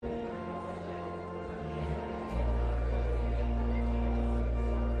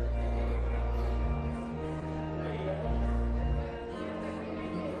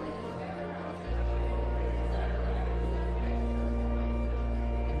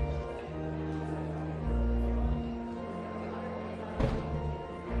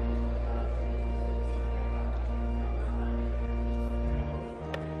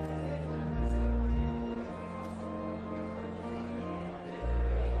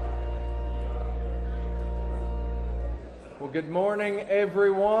Well, good morning,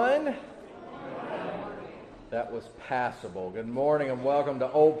 everyone. That was passable. Good morning and welcome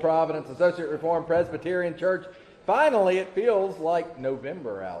to Old Providence Associate Reformed Presbyterian Church. Finally, it feels like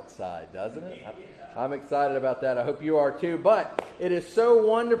November outside, doesn't it? I'm excited about that. I hope you are too. But it is so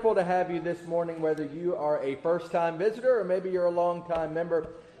wonderful to have you this morning, whether you are a first-time visitor or maybe you're a long-time member.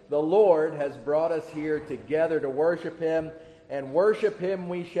 The Lord has brought us here together to worship Him, and worship Him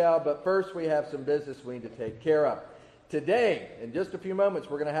we shall. But first, we have some business we need to take care of. Today, in just a few moments,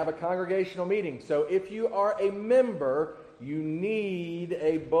 we're going to have a congregational meeting. So if you are a member, you need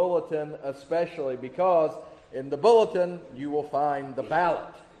a bulletin especially, because in the bulletin you will find the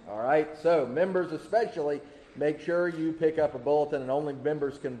ballot. All right? So members especially, make sure you pick up a bulletin, and only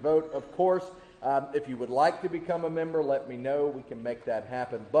members can vote, of course. If you would like to become a member, let me know. We can make that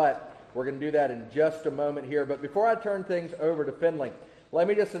happen. But we're going to do that in just a moment here. But before I turn things over to Finley, let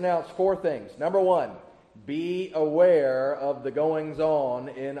me just announce 4 things. Number 1, be aware of the goings-on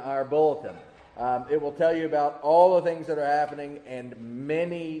in our bulletin. It will tell you about all the things that are happening, and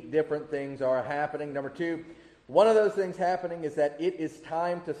many different things are happening. Number 2, one of those things happening is that it is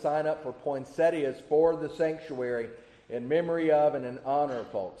time to sign up for poinsettias for the sanctuary in memory of and in honor of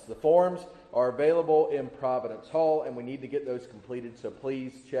folks. The forms are available in Providence Hall, and we need to get those completed, so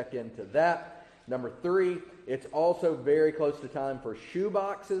please check into that. Number 3, it's also very close to time for shoe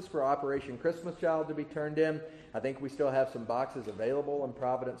boxes for Operation Christmas Child to be turned in. I think we still have some boxes available in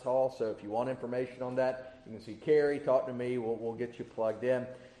Providence Hall, so if you want information on that, you can see Carrie, talk to me, we'll get you plugged in.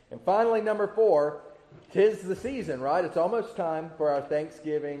 And finally, number 4, 'tis the season, right? It's almost time for our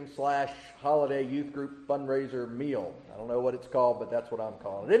Thanksgiving/holiday youth group fundraiser meal. I don't know what it's called, but that's what I'm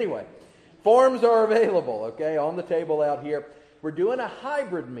calling it. Anyway, forms are available, okay, on the table out here. We're doing a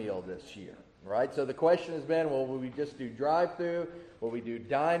hybrid meal this year. Right, so the question has been, well, will we just do drive-through? Will we do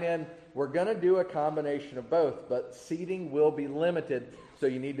dine-in? We're going to do a combination of both, but seating will be limited, so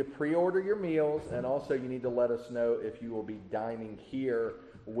you need to pre-order your meals, and also you need to let us know if you will be dining here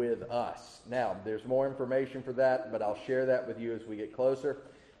with us. Now, there's more information for that, but I'll share that with you as we get closer.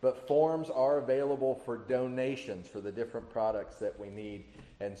 But forms are available for donations for the different products that we need,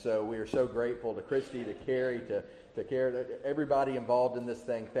 and so we are so grateful to Christy, to Carrie, to everybody involved in this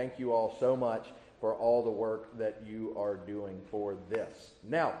thing. Thank you all so much for all the work that you are doing for this.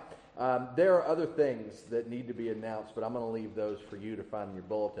 Now, there are other things that need to be announced, but I'm going to leave those for you to find in your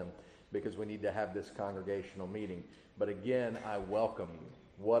bulletin, because we need to have this congregational meeting. But again, I welcome you.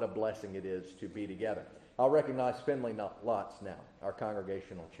 What a blessing it is to be together. I'll recognize Finley Lotz now, our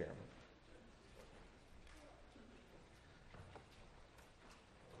congregational chairman.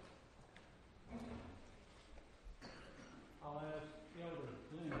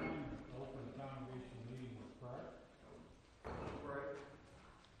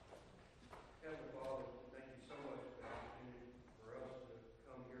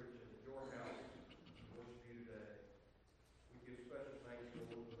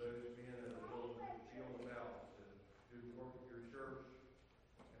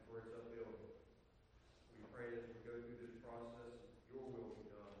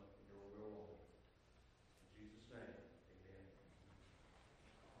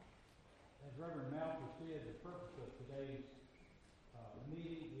 Reverend Malcolm said, the purpose of today's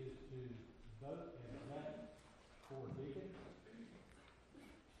meeting is to vote and elect 4 deacons.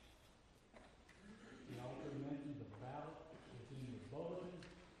 He also mentioned the ballot is in the bulletin,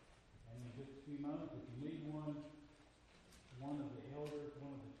 and in just a few moments, if you need one of the elders,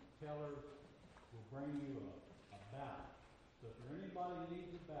 one of the tellers will bring you a ballot. So if there's anybody who needs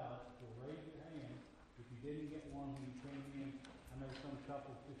a ballot, will raise your hand. If you didn't get one when you came in, I know some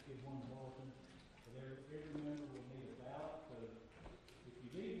couples just get one bulletin, but every member will need a ballot. So if you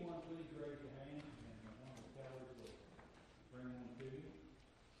need one, please raise your hand, and one of the tellers will bring one to you.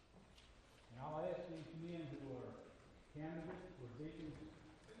 And I'll ask these men who are candidates for deacons to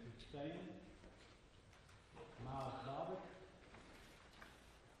stand. Miles Bobbitt,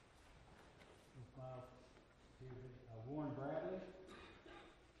 Warren Bradley,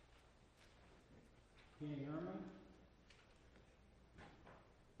 Kenny Ehrman,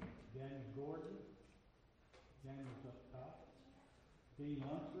 Daniel Gordon, Daniel's up top, Dean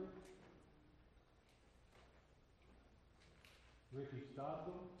Lunsford, Ricky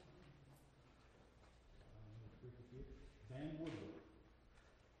Stodwell, Dan Woodward.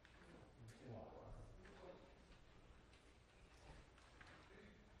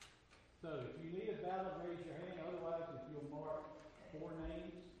 So if you need a ballot, raise your hand. Otherwise, if you'll mark 4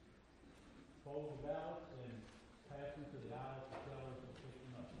 names, fold the ballots, and pass them to the aisle for tellers and pick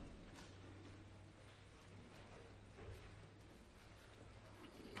them up.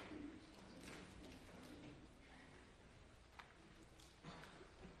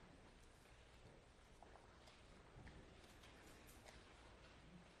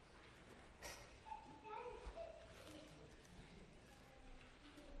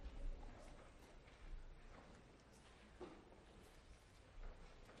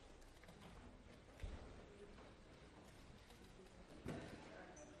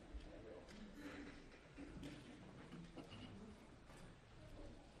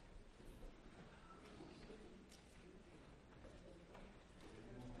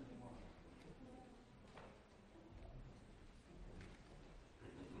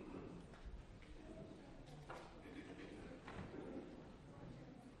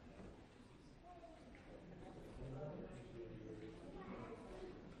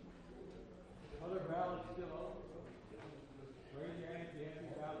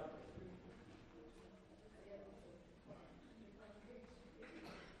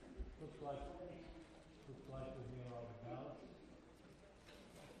 Looks like we have all the ballots.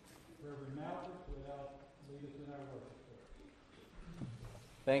 Reverend Malcolm will lead us in our worship service.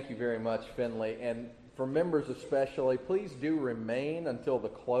 Thank you very much, Finley. And for members especially, please do remain until the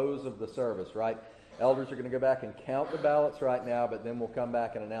close of the service, right? Elders are going to go back and count the ballots right now, but then we'll come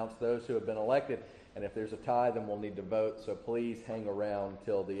back and announce those who have been elected. And if there's a tie, then we'll need to vote. So please hang around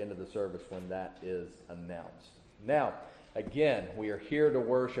till the end of the service when that is announced. Now, again, we are here to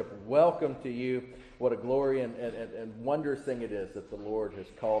worship. Welcome to you. What a glory and wondrous thing it is that the Lord has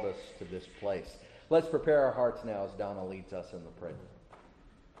called us to this place. Let's prepare our hearts now as Donna leads us in the prayer.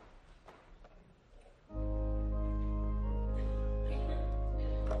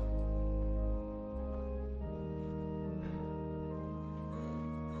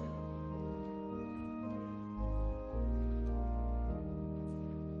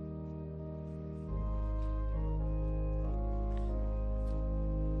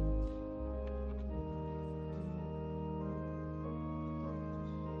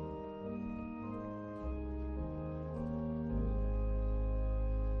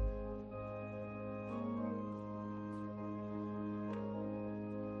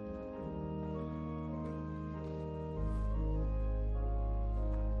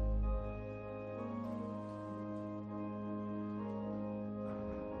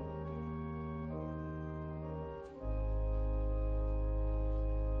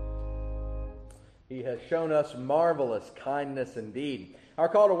 He has shown us marvelous kindness indeed. Our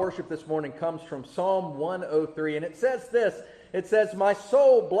call to worship this morning comes from Psalm 103, and it says this. It says, "My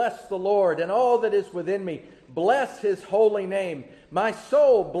soul bless the Lord, and all that is within me. Bless his holy name. My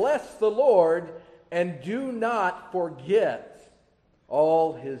soul bless the Lord, and do not forget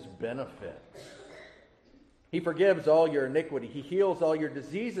all his benefits." He forgives all your iniquity. He heals all your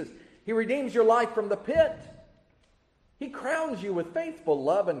diseases. He redeems your life from the pit. He crowns you with faithful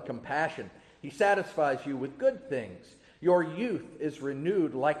love and compassion. He satisfies you with good things. Your youth is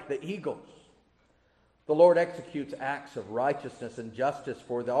renewed like the eagles. The Lord executes acts of righteousness and justice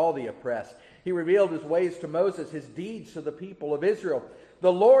for all the oppressed. He revealed his ways to Moses, his deeds to the people of Israel.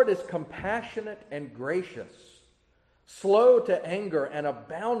 The Lord is compassionate and gracious, slow to anger and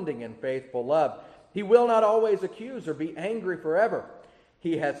abounding in faithful love. He will not always accuse or be angry forever.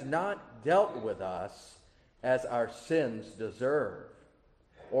 He has not dealt with us as our sins deserve,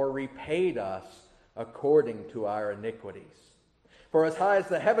 or repaid us according to our iniquities. For as high as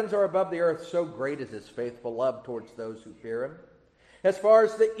the heavens are above the earth, so great is his faithful love towards those who fear him. As far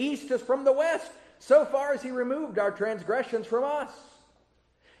as the east is from the west, so far as he removed our transgressions from us.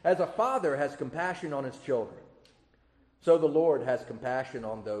 As a father has compassion on his children, so the Lord has compassion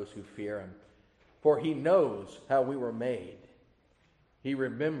on those who fear him. For he knows how we were made. He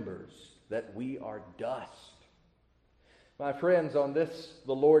remembers that we are dust. My friends, on this,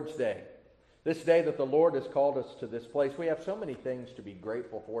 the Lord's Day, this day that the Lord has called us to this place, we have so many things to be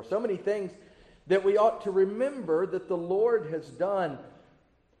grateful for, so many things that we ought to remember that the Lord has done.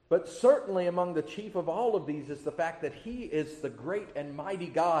 But certainly among the chief of all of these is the fact that he is the great and mighty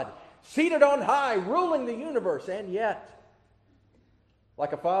God, seated on high, ruling the universe, and yet,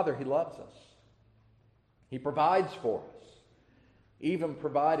 like a father, he loves us. He provides for us, even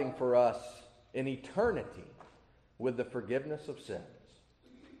providing for us in eternity with the forgiveness of sins.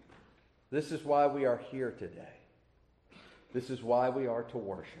 This is why we are here today. This is why we are to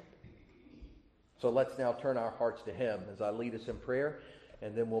worship. So let's now turn our hearts to him as I lead us in prayer,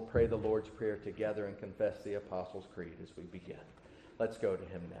 and then we'll pray the Lord's Prayer together and confess the Apostles' Creed as we begin. Let's go to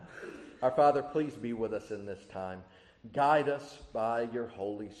him now. Our Father, please be with us in this time. Guide us by your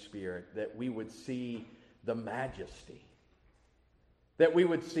Holy Spirit, that we would see the majesty, that we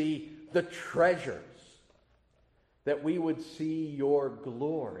would see the treasures, that we would see your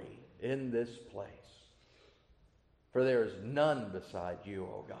glory in this place. For there is none beside you,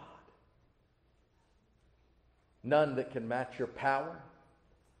 O God. None that can match your power.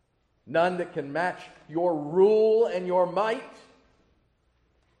 None that can match your rule and your might.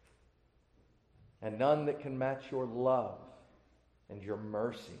 And none that can match your love and your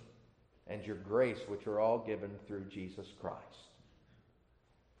mercy and your grace, which are all given through Jesus Christ.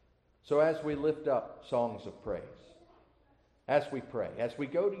 So as we lift up songs of praise, as we pray, as we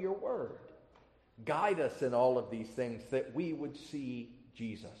go to your word, guide us in all of these things that we would see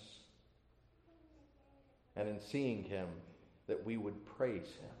Jesus. And in seeing him, that we would praise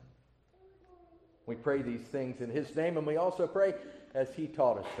him. We pray these things in his name, and we also pray as he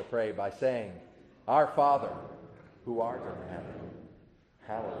taught us to pray by saying, Our Father, who art in heaven,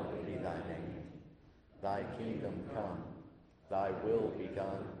 hallowed be thy name. Thy kingdom come, thy will be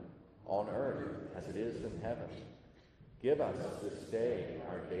done, on earth as it is in heaven. Give us this day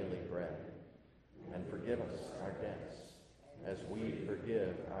our daily bread. bread. And forgive us our debts, as we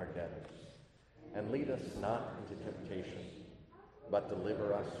forgive our debtors. And lead us not into temptation, but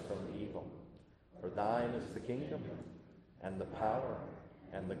deliver us from evil. For thine is the kingdom, and the power,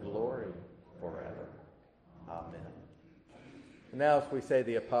 and the glory forever. Amen. Now, as we say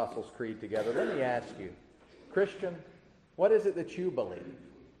the Apostles' Creed together, let me ask you, Christian, what is it that you believe?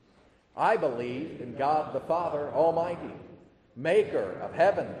 I believe in God the Father Almighty, maker of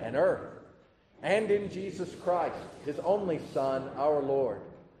heaven and earth, and in Jesus Christ, his only Son, our Lord,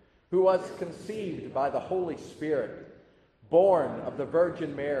 who was conceived by the Holy Spirit, born of the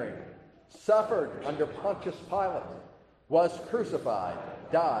Virgin Mary, suffered under Pontius Pilate, was crucified,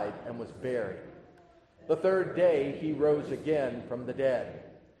 died, and was buried. The third day he rose again from the dead.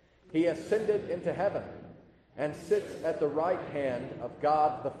 He ascended into heaven and sits at the right hand of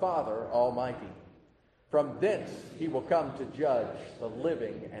God the Father Almighty. From thence he will come to judge the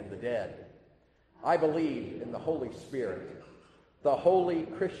living and the dead. I believe in the Holy Spirit, the holy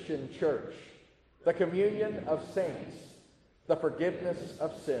Christian church, the communion of saints, the forgiveness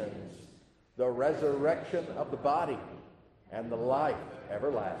of sins, the resurrection of the body, and the life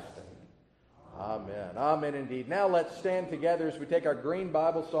everlasting. Amen. Amen indeed. Now let's stand together as we take our green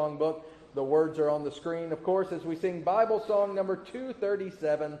Bible song book. The words are on the screen, of course, as we sing Bible song number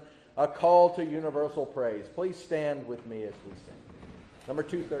 237, A Call to Universal Praise. Please stand with me as we sing. Number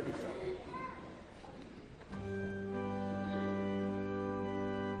 237.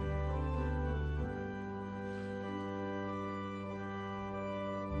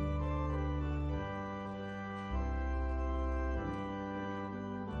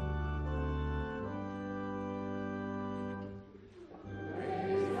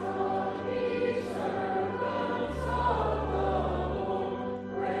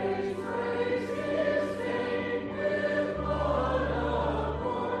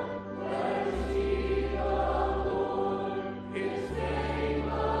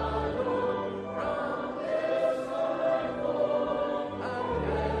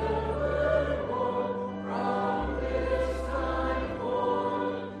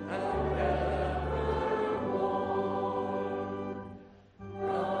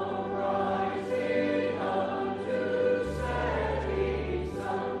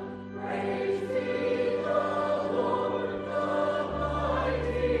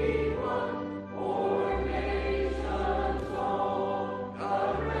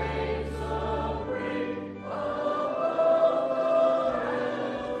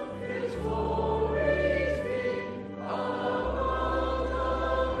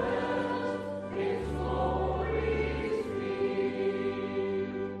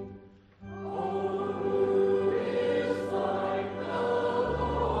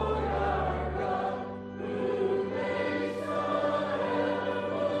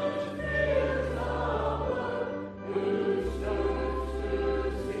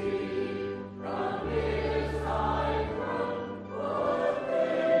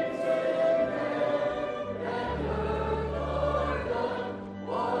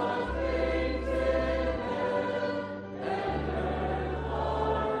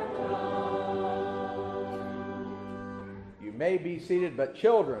 May be seated, but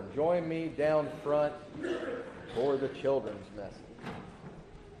children, join me down front for the children's message.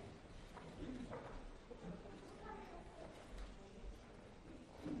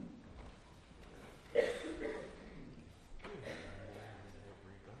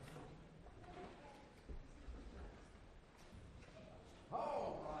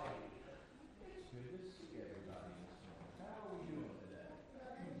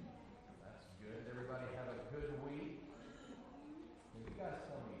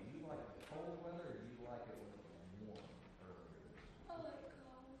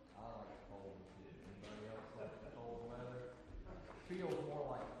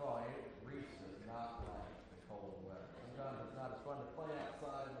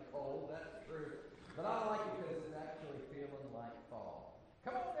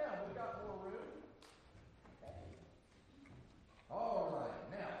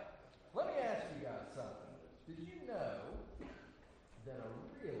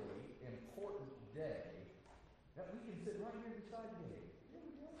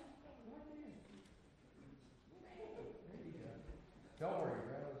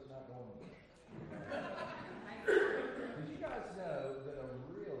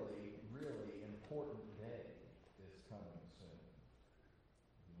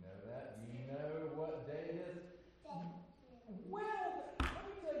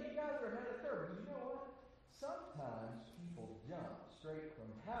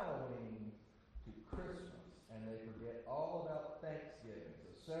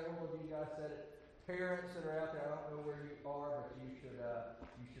 Several of you guys said it. Parents that are out there, I don't know where you are, but you should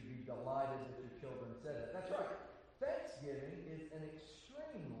be delighted that your children said it. That's right. Thanksgiving is an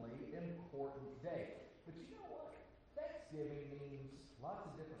extremely important day. But you know what? Thanksgiving means lots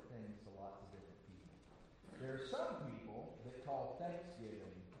of different things to lots of different people. There are some people that call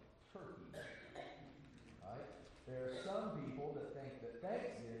Thanksgiving turkey. Right? There are some people that think that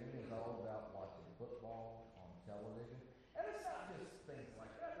Thanksgiving is all about watching football on television. And it's not just things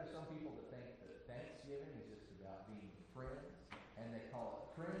like that. There's some people that think that Thanksgiving is just about being friends, and they call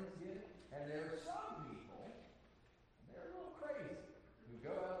it Friendsgiving. And there are some people, they're a little crazy, who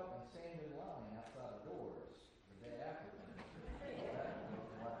go out and stand in line outside the doors the day after Thanksgiving. And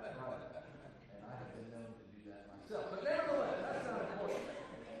I have been known to do that myself. But nevertheless, that's not important.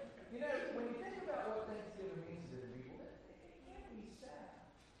 You know, when you think about what Thanksgiving means to people, it can be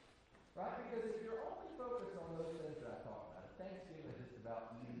sad. Right? Because if you're only focused on those things that I talked about, if Thanksgiving is just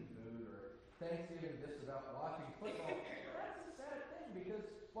about eating food, or Thanksgiving is just about watching football, that's a sad thing, because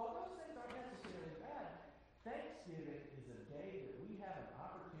while those things aren't necessarily bad, Thanksgiving is a day that we have an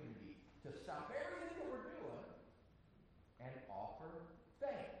opportunity to stop everything that we're doing and offer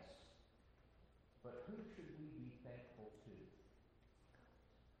thanks. But who should we be thankful to?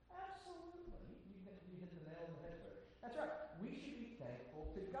 Absolutely. You hit the nail on the head there. That's right. We should be thankful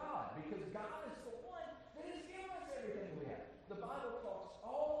to God, because God is the one that has given us everything we have. The Bible talks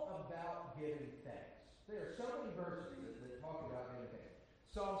all about giving thanks. There are so many verses that talk about giving thanks.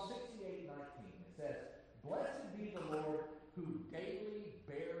 Psalm 68:19, it says, "Blessed be the Lord who daily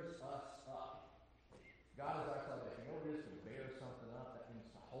bears us up." God is our salvation. You know what it is to bear something up? That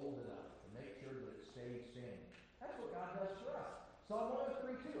means to hold it up, to make sure that it stays standing. That's what God does for us. Psalm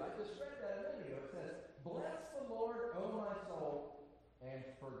 103:2, I just read that a minute ago. It says, "Bless the Lord, O my soul, and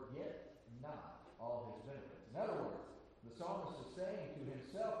forget not all his benefits." In other words, the psalmist is saying to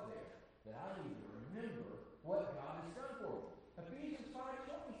himself there that I need to remember what God has done for me. Ephesians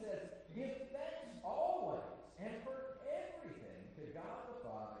 5:20 says, "Give thanks always and for everything to God the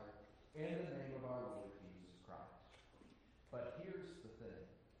Father in the name of our Lord Jesus Christ." But here's the thing.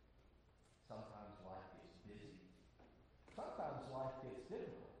 Sometimes life gets busy. Sometimes life gets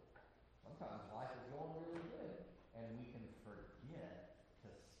difficult. Sometimes life is going really good, and we can forget to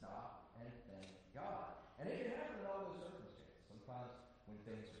stop and thank God. And it can happen in all those circumstances. Sometimes when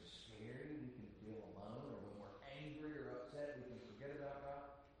things are scary, we can feel alone, or when we're angry or upset, we can forget about God.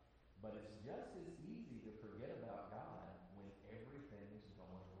 But it's just as easy to forget about God when everything is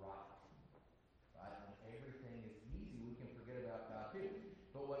going right. Right? When everything is easy, we can forget about God too.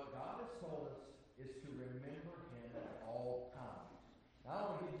 But what God has told us is to remember Him at all times. Now, I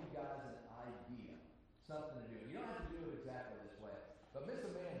want to give you guys an idea, something to do. You don't have to do it exactly this way. But Miss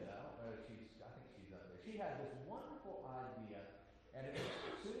Amanda, I think she's up there. She had this wonderful idea, and as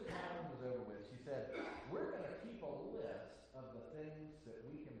soon as Halloween was over with, she said, "We're going to keep a list of the things that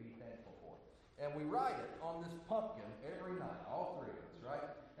we can be thankful for. And we write it on this pumpkin every night, all three of us, right?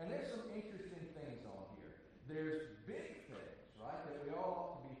 And there's some interesting things on here. There's big things, right, that we all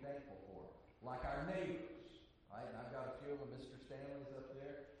ought to be thankful for, like our neighbors, right? And I've got a few of them. Mr. Stanley's up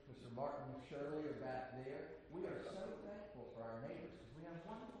there. Mr. Martin and Shirley are back there. We are so thankful for our neighbors because we have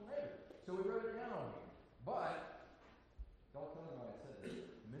wonderful neighbors. So we wrote it down on here. But don't tell anybody I said this.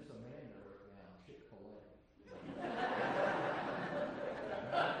 Miss Amanda wrote down Chick-fil-A.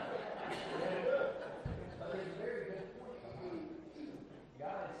 But there's a very good point behind it.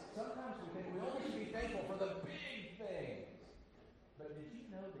 Guys, sometimes we think we only should be thankful for the big things. But did you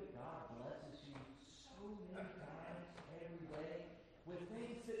know that God blesses you so many times every day with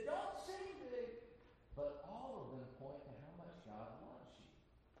things that don't seem big, but all of them point to how much God loves you?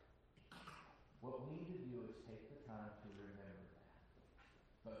 What we need to do is take the time to remember that.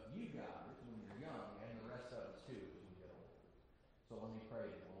 But you guys, when you're young, and the rest of us too, as we get older. So let me pray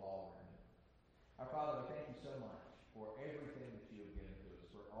that we'll all remember. Our Father, we thank you so much for everything that you have given to us,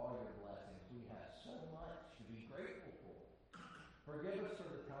 for all your blessings. We have so much to be grateful for. Forgive us for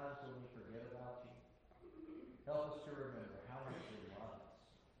the times when we forget about you. Help us to remember how much you love us.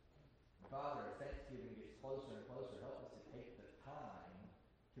 And Father, as Thanksgiving gets closer and closer, help us to take the time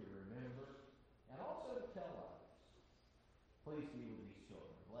to remember and also to tell others. Please be with these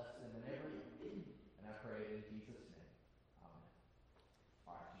children. Bless them in every way. And I pray it in Jesus' name. Amen.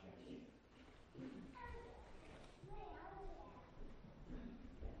 All right, you guys.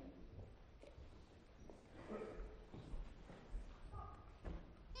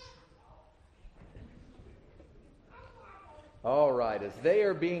 All right, as they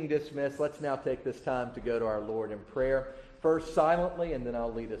are being dismissed, let's now take this time to go to our Lord in prayer. First silently, and then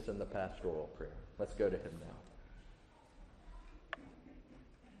I'll lead us in the pastoral prayer. Let's go to Him now.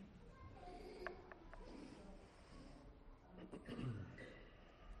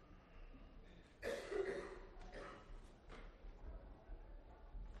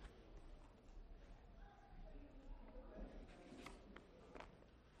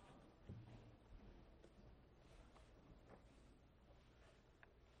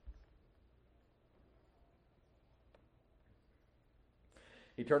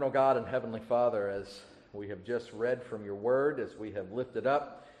 Eternal God and Heavenly Father, as we have just read from your word, as we have lifted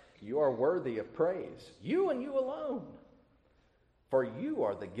up, you are worthy of praise, you and you alone, for you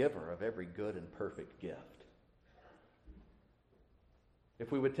are the giver of every good and perfect gift.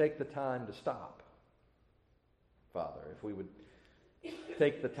 If we would take the time to stop, Father, if we would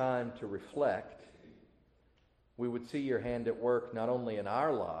take the time to reflect, we would see your hand at work not only in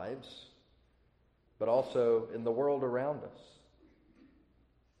our lives, but also in the world around us.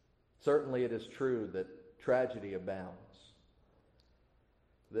 Certainly it is true that tragedy abounds,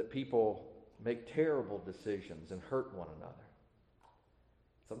 that people make terrible decisions and hurt one another.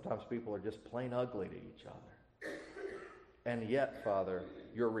 Sometimes people are just plain ugly to each other. And yet, Father,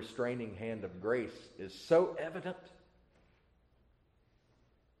 your restraining hand of grace is so evident.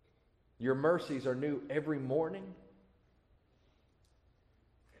 Your mercies are new every morning.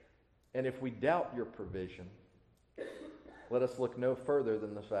 And if we doubt your provision, let us look no further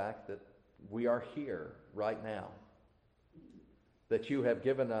than the fact that we are here right now. That you have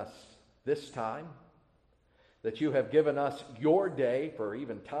given us this time. That you have given us your day, for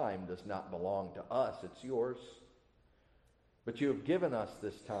even time does not belong to us, it's yours. But you have given us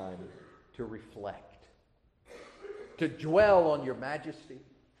this time to reflect, to dwell on your majesty,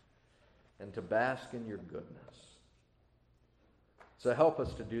 and to bask in your goodness. So help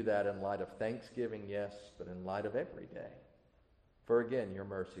us to do that in light of Thanksgiving, yes, but in light of every day. For again, your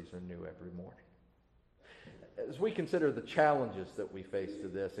mercies are new every morning. As we consider the challenges that we face to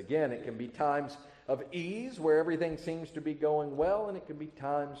this, again, it can be times of ease where everything seems to be going well, and it can be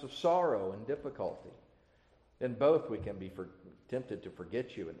times of sorrow and difficulty. In both, we can be tempted to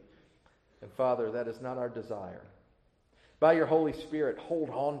forget you. And Father, that is not our desire. By your Holy Spirit, hold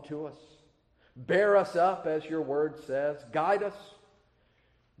on to us. Bear us up, as your word says. Guide us.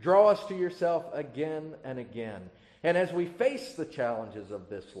 Draw us to yourself again and again. And as we face the challenges of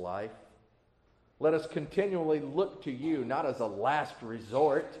this life, let us continually look to you, not as a last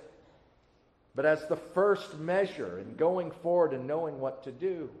resort, but as the first measure in going forward and knowing what to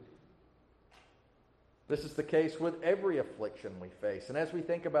do. This is the case with every affliction we face. And as we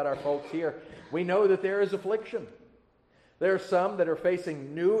think about our folks here, we know that there is affliction. There are some that are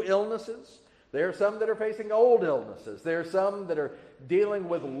facing new illnesses. There are some that are facing old illnesses. There are some that are dealing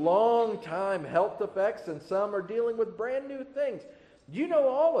with long-time health effects, and some are dealing with brand new things. You know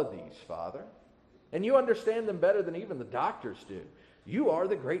all of these, Father, and you understand them better than even the doctors do. You are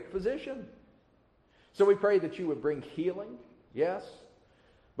the great physician. So we pray that you would bring healing, yes,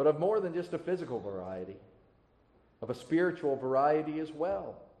 but of more than just a physical variety, of a spiritual variety as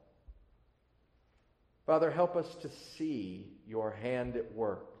well. Father, help us to see your hand at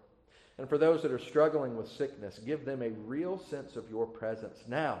work. And for those that are struggling with sickness, give them a real sense of your presence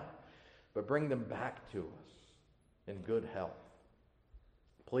now, but bring them back to us in good health.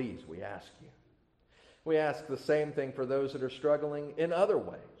 Please, we ask you. We ask the same thing for those that are struggling in other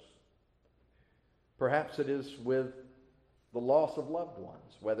ways. Perhaps it is with the loss of loved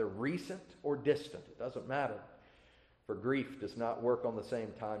ones, whether recent or distant. It doesn't matter, for grief does not work on the same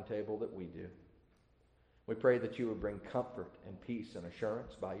timetable that we do. We pray that you would bring comfort and peace and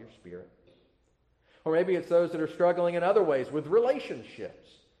assurance by your Spirit. Or maybe it's those that are struggling in other ways with relationships.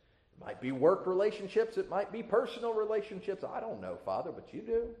 It might be work relationships. It might be personal relationships. I don't know, Father, but you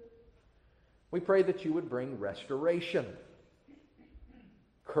do. We pray that you would bring restoration,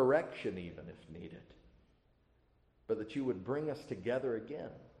 correction even if needed, but that you would bring us together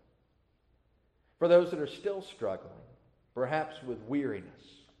again. For those that are still struggling, perhaps with weariness,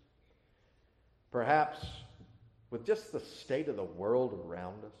 perhaps with just the state of the world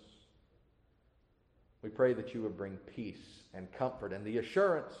around us, we pray that you would bring peace and comfort and the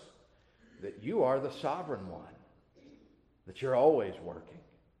assurance that you are the sovereign one, that you're always working.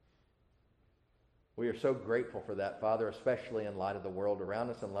 We are so grateful for that, Father, especially in light of the world around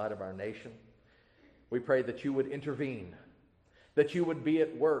us, in light of our nation. We pray that you would intervene, that you would be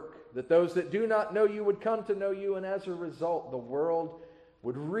at work, that those that do not know you would come to know you, and as a result, the world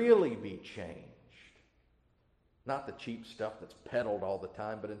would really be changed. Not the cheap stuff that's peddled all the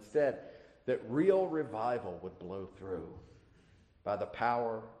time, but instead that real revival would blow through by the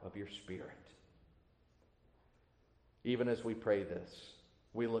power of your Spirit. Even as we pray this,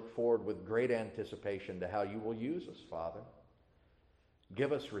 we look forward with great anticipation to how you will use us, Father.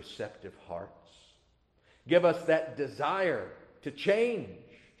 Give us receptive hearts. Give us that desire to change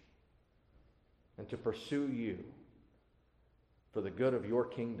and to pursue you for the good of your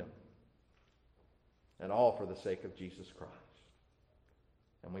kingdom, and all for the sake of Jesus Christ.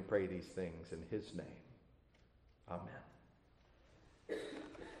 And we pray these things in his name. Amen.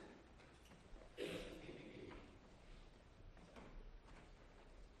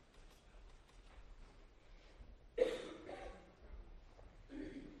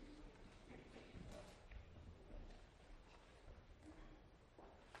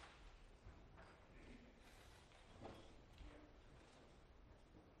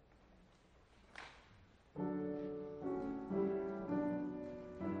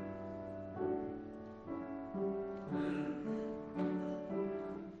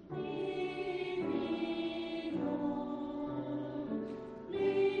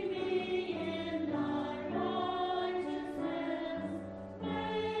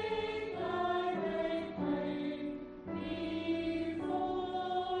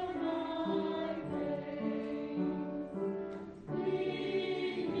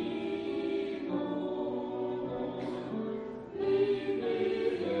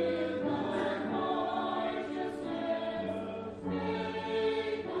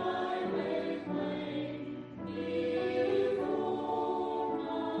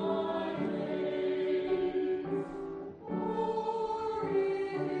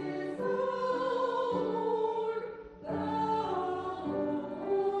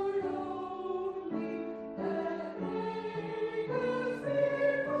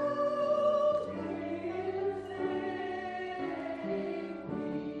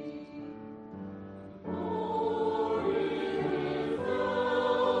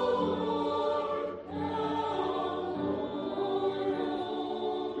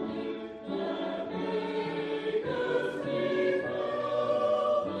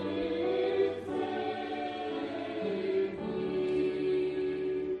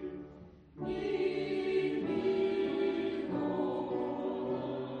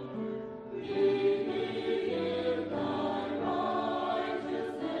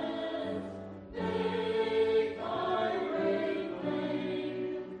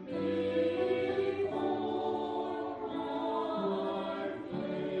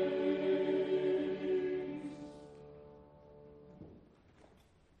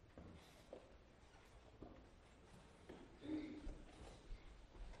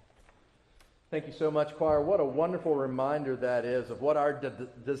 Thank you so much, choir. What a wonderful reminder that is of what our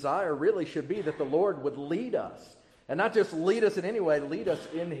desire really should be, that the Lord would lead us. And not just lead us in any way, lead us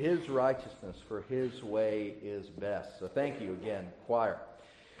in His righteousness, for His way is best. So thank you again, choir.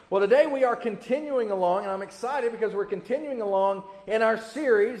 Well, today we are continuing along, and I'm excited because we're continuing along in our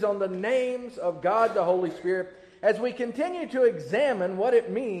series on the names of God the Holy Spirit as we continue to examine what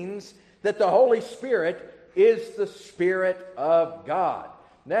it means that the Holy Spirit is the Spirit of God.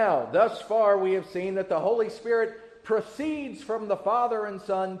 Now, thus far we have seen that the Holy Spirit proceeds from the Father and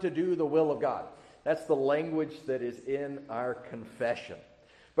Son to do the will of God. That's the language that is in our confession.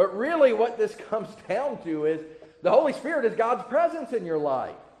 But really what this comes down to is the Holy Spirit is God's presence in your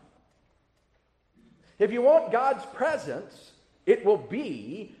life. If you want God's presence, it will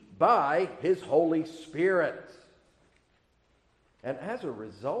be by His Holy Spirit. And as a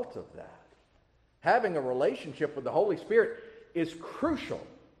result of that, having a relationship with the Holy Spirit is crucial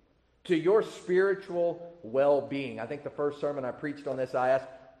to your spiritual well-being. I think the first sermon I preached on this, I asked,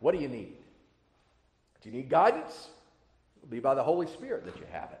 what do you need? Do you need guidance? It'll be by the Holy Spirit that you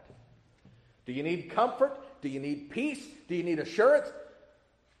have it. Do you need comfort? Do you need peace? Do you need assurance?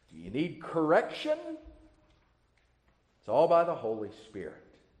 Do you need correction? It's all by the Holy Spirit.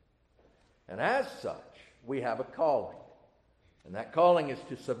 And as such, we have a calling. And that calling is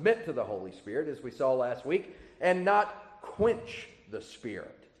to submit to the Holy Spirit, as we saw last week, and not quench the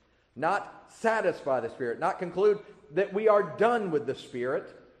Spirit. Not satisfy the Spirit. Not conclude that we are done with the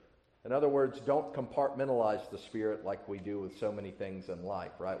Spirit. In other words, don't compartmentalize the Spirit like we do with so many things in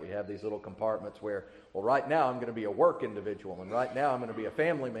life, right? We have these little compartments where, well, right now I'm going to be a work individual, and right now I'm going to be a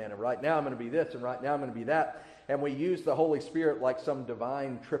family man, and right now I'm going to be this, and right now I'm going to be that. And we use the Holy Spirit like some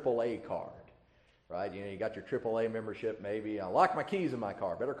divine AAA card, right? You know, you got your AAA membership maybe. I lock my keys in my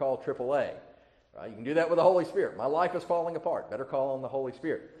car. Better call AAA, right? You can do that with the Holy Spirit. My life is falling apart. Better call on the Holy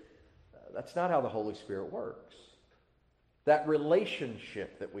Spirit. That's not how the Holy Spirit works. That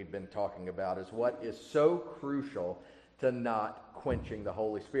relationship that we've been talking about is what is so crucial to not quenching the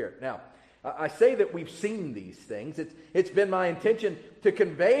Holy Spirit. Now, I say that we've seen these things. It's been my intention to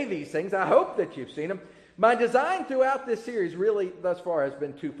convey these things. I hope that you've seen them. My design throughout this series really thus far has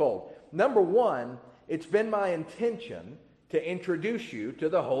been twofold. Number one, it's been my intention to introduce you to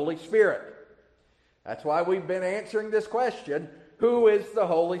the Holy Spirit. That's why we've been answering this question, who is the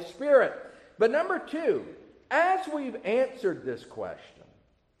Holy Spirit? But number two, as we've answered this question,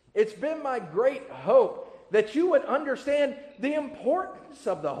 it's been my great hope that you would understand the importance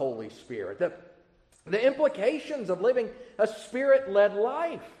of the Holy Spirit, the implications of living a Spirit-led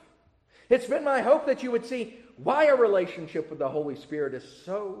life. It's been my hope that you would see why a relationship with the Holy Spirit is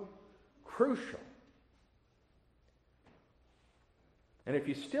so crucial. And if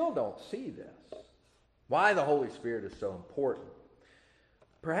you still don't see this, why the Holy Spirit is so important,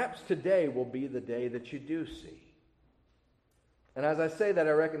 perhaps today will be the day that you do see. And as I say that,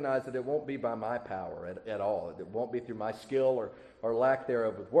 I recognize that it won't be by my power at all. It won't be through my skill or lack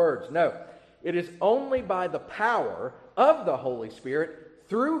thereof with words. No, it is only by the power of the Holy Spirit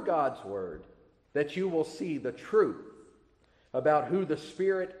through God's Word that you will see the truth about who the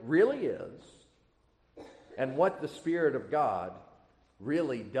Spirit really is and what the Spirit of God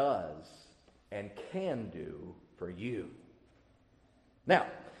really does and can do for you. Now,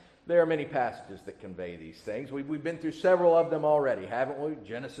 there are many passages that convey these things. We've been through several of them already, haven't we?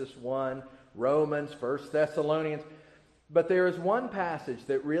 Genesis 1, Romans, 1 Thessalonians. But there is one passage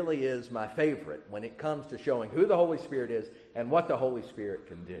that really is my favorite when it comes to showing who the Holy Spirit is and what the Holy Spirit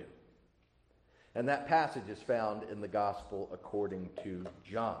can do. And that passage is found in the Gospel according to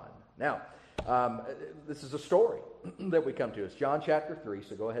John. Now, this is a story that we come to. It's John chapter 3,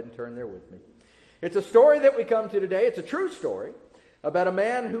 so go ahead and turn there with me. It's a story that we come to today. It's a true story about a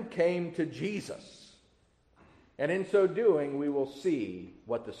man who came to Jesus. And in so doing, we will see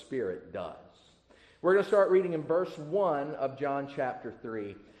what the Spirit does. We're going to start reading in verse 1 of John chapter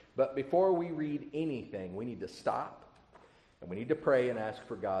 3. But before we read anything, we need to stop and we need to pray and ask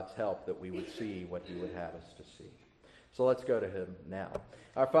for God's help that we would see what He would have us to see. So let's go to Him now.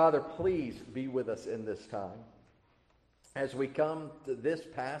 Our Father, please be with us in this time as we come to this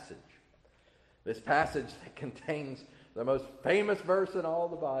passage that contains the most famous verse in all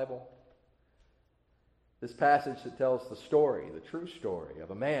the Bible. This passage that tells the story, the true story of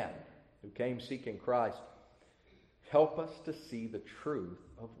a man who came seeking Christ. Help us to see the truth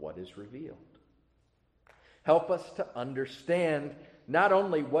of what is revealed. Help us to understand not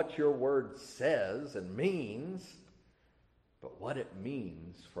only what your word says and means, but what it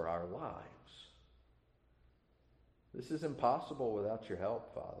means for our lives. This is impossible without your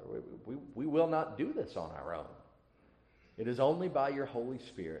help, Father. We will not do this on our own. It is only by your Holy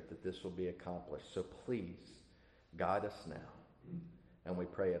Spirit that this will be accomplished. So please, guide us now. And we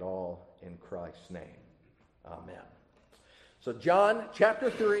pray it all in Christ's name. Amen. So John chapter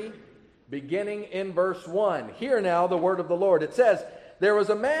 3, beginning in verse 1. Hear now the word of the Lord. It says, "There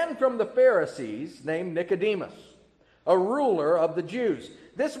was a man from the Pharisees named Nicodemus, a ruler of the Jews.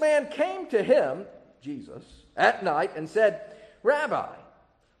 This man came to him," Jesus, "at night and said, 'Rabbi,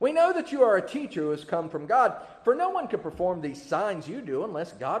 we know that you are a teacher who has come from God, for no one could perform these signs you do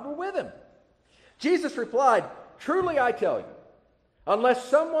unless God were with him.' Jesus replied, 'Truly I tell you, unless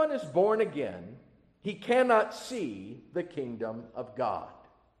someone is born again, he cannot see the kingdom of God.'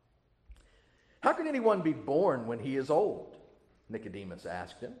 'How can anyone be born when he is old?' Nicodemus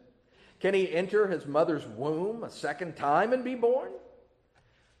asked him. 'Can he enter his mother's womb a second time and be born?'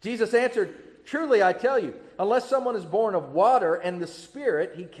 Jesus answered, 'Truly I tell you, unless someone is born of water and the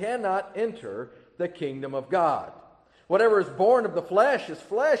Spirit, he cannot enter the kingdom of God. Whatever is born of the flesh is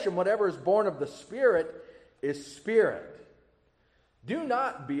flesh, and whatever is born of the Spirit is spirit. Do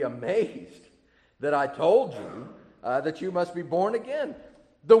not be amazed that I told you that you must be born again.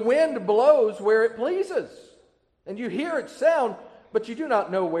 The wind blows where it pleases, and you hear its sound, but you do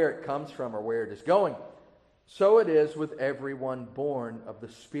not know where it comes from or where it is going. So it is with everyone born of the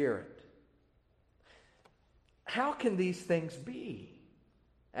Spirit.' 'How can these things be?'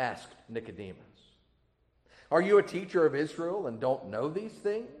 asked Nicodemus. 'Are you a teacher of Israel and don't know these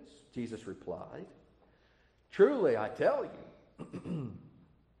things?' Jesus replied. 'Truly I tell you,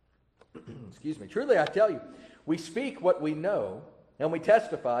 truly I tell you, we speak what we know, and we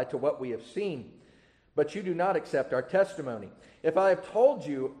testify to what we have seen, but you do not accept our testimony. If I have told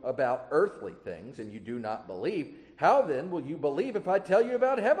you about earthly things and you do not believe, how then will you believe if I tell you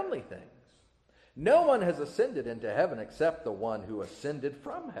about heavenly things? No one has ascended into heaven except the one who ascended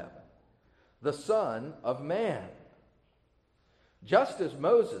from heaven, the Son of Man. Just as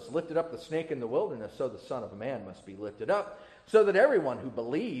Moses lifted up the snake in the wilderness, so the Son of Man must be lifted up, so that everyone who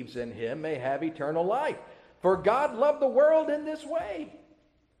believes in him may have eternal life. For God loved the world in this way.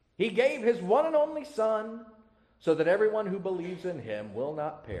 He gave his one and only Son, so that everyone who believes in him will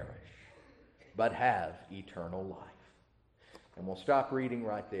not perish, but have eternal life." And we'll stop reading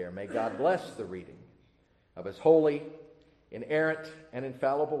right there. May God bless the reading of his holy, inerrant, and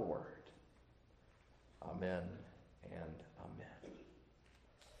infallible word. Amen and amen.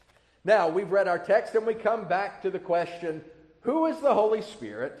 Now, we've read our text and we come back to the question, who is the Holy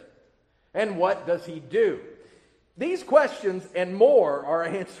Spirit and what does he do? These questions and more are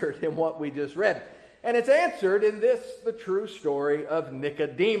answered in what we just read. And it's answered in this, the true story of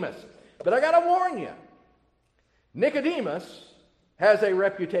Nicodemus. But I got to warn you, Nicodemus has a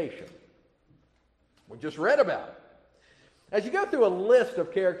reputation. We just read about it. As you go through a list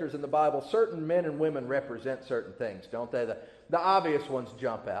of characters in the Bible, certain men and women represent certain things, don't they? The obvious ones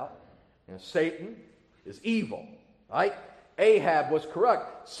jump out. You know, Satan is evil, right? Ahab was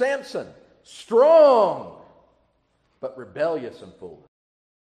corrupt. Samson, strong, but rebellious and foolish.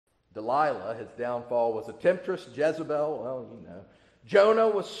 Delilah, his downfall, was a temptress. Jezebel, well, you know. Jonah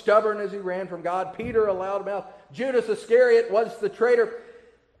was stubborn as he ran from God. Peter, a loudmouth. Judas Iscariot was the traitor.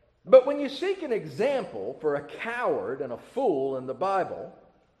 But when you seek an example for a coward and a fool in the Bible,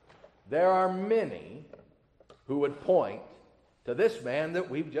 there are many who would point to this man that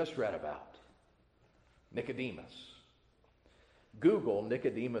we've just read about, Nicodemus. Google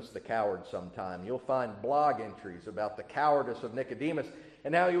Nicodemus the coward sometime. You'll find blog entries about the cowardice of Nicodemus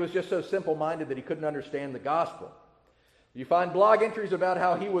and how he was just so simple-minded that he couldn't understand the gospel. You find blog entries about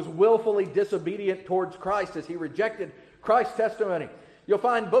how he was willfully disobedient towards Christ as he rejected Christ's testimony. You'll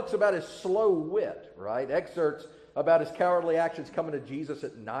find books about his slow wit, right? Excerpts about his cowardly actions coming to Jesus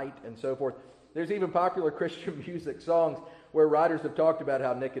at night and so forth. There's even popular Christian music songs where writers have talked about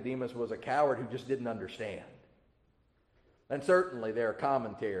how Nicodemus was a coward who just didn't understand. And certainly there are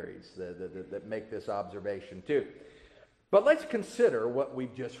commentaries that make this observation too. But let's consider what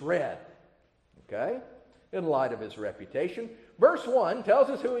we've just read, okay, in light of his reputation. Verse 1 tells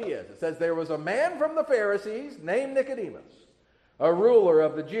us who he is. It says, there was a man from the Pharisees named Nicodemus, a ruler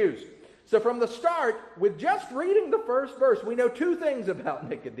of the Jews. So from the start, with just reading the first verse, we know two things about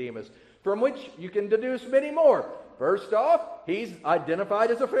Nicodemus, from which you can deduce many more. First off, he's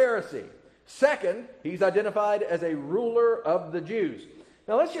identified as a Pharisee. Second, he's identified as a ruler of the Jews.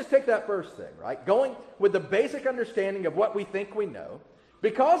 Now let's just take that first thing, right? Going with the basic understanding of what we think we know.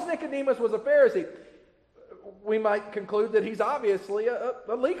 Because Nicodemus was a Pharisee, we might conclude that he's obviously a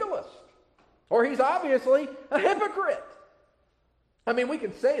legalist. Or he's obviously a hypocrite. I mean, we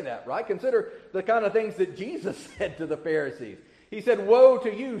can say that, right? Consider the kind of things that Jesus said to the Pharisees. He said, "Woe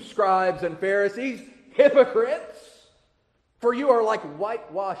to you, scribes and Pharisees, hypocrites! For you are like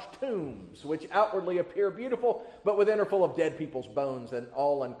whitewashed tombs, which outwardly appear beautiful, but within are full of dead people's bones and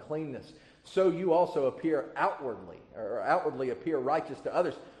all uncleanness. So you also outwardly appear righteous to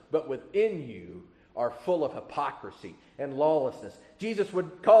others, but within you are full of hypocrisy and lawlessness. Jesus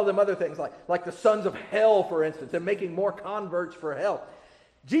would call them other things like the sons of hell, for instance, and making more converts for hell.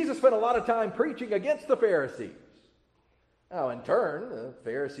 Jesus spent a lot of time preaching against the Pharisees. Now, in turn, the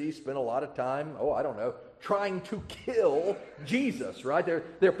Pharisees spent a lot of time, trying to kill Jesus, right?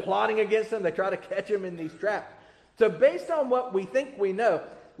 They're plotting against him. They try to catch him in these traps. So based on what we think we know,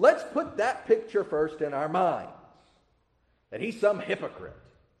 let's put that picture first in our minds, that he's some hypocrite.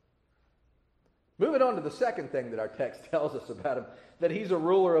 Moving on to the second thing that our text tells us about him, that he's a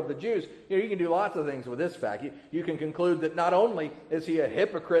ruler of the Jews. You can do lots of things with this fact. You can conclude that not only is he a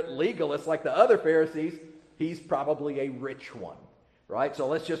hypocrite legalist like the other Pharisees, he's probably a rich one, right? So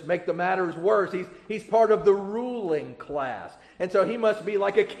let's just make the matters worse. He's part of the ruling class. And so he must be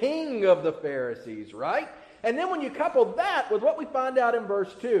like a king of the Pharisees, right? And then when you couple that with what we find out in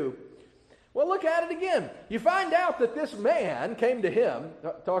verse 2, well, look at it again. You find out that this man came to him,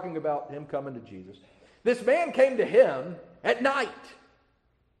 talking about him coming to Jesus. This man came to him at night.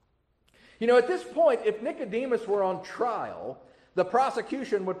 At this point, if Nicodemus were on trial, the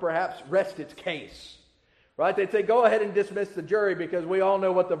prosecution would perhaps rest its case. Right? They'd say, go ahead and dismiss the jury because we all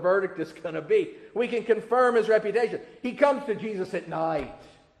know what the verdict is going to be. We can confirm his reputation. He comes to Jesus at night.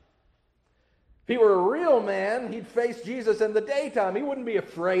 If he were a real man, he'd face Jesus in the daytime. He wouldn't be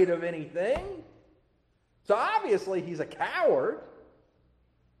afraid of anything. So obviously he's a coward.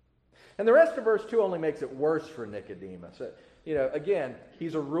 And the rest of verse 2 only makes it worse for Nicodemus. Again,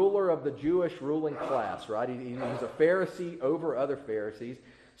 he's a ruler of the Jewish ruling class, right? He's a Pharisee over other Pharisees.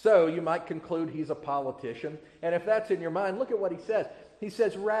 So you might conclude he's a politician. And if that's in your mind, look at what he says. He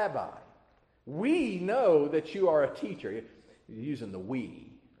says, Rabbi, we know that you are a teacher. You're using the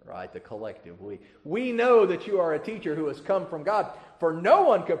we, right? The collective we. We know that you are a teacher who has come from God. For no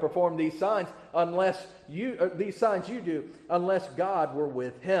one could perform these signs you do unless God were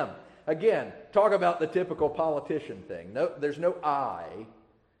with him. Again, talk about the typical politician thing. No, there's no I.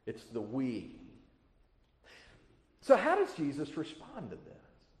 It's the we. So how does Jesus respond to this?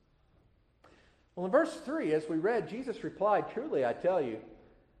 Well, in verse 3, as we read, Jesus replied, truly, I tell you,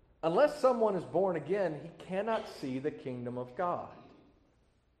 unless someone is born again, he cannot see the kingdom of God.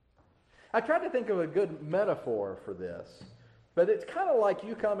 I tried to think of a good metaphor for this, but it's kind of like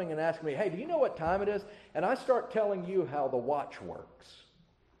you coming and asking me, hey, do you know what time it is? And I start telling you how the watch works.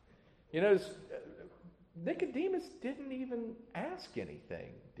 Nicodemus didn't even ask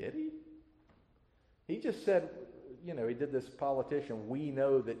anything, did he? He just said, he did this politician, we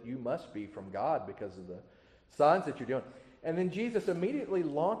know that you must be from God because of the signs that you're doing. And then Jesus immediately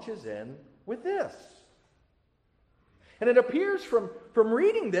launches in with this. And it appears from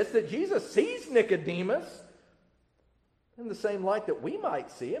reading this that Jesus sees Nicodemus in the same light that we might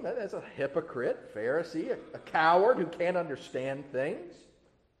see him as a hypocrite, Pharisee, a coward who can't understand things.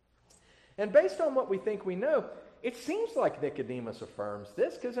 And based on what we think we know, it seems like Nicodemus affirms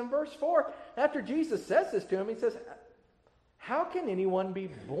this, because in verse 4, after Jesus says this to him, he says, how can anyone be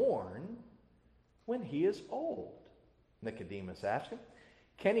born when he is old? Nicodemus asked him.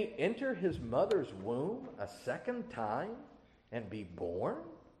 Can he enter his mother's womb a second time and be born?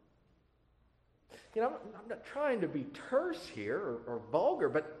 I'm not trying to be terse here or vulgar,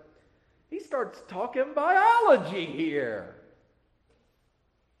 but he starts talking biology here.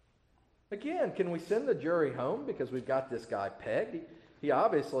 Again, can we send the jury home because we've got this guy pegged? He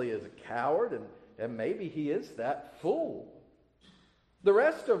obviously is a coward, and maybe he is that fool. The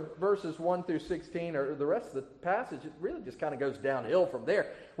rest of verses 1 through 16, or the rest of the passage, it really just kind of goes downhill from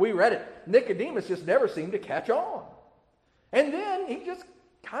there. We read it. Nicodemus just never seemed to catch on. And then he just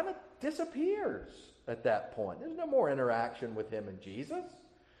kind of disappears at that point. There's no more interaction with him and Jesus.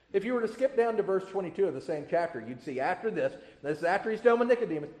 If you were to skip down to verse 22 of the same chapter, you'd see after this is after he's done with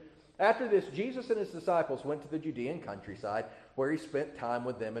Nicodemus, after this, Jesus and his disciples went to the Judean countryside where he spent time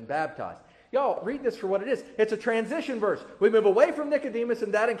with them and baptized. Y'all, read this for what it is. It's a transition verse. We move away from Nicodemus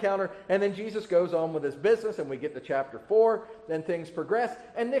and that encounter, and then Jesus goes on with his business, and we get to chapter 4, then things progress,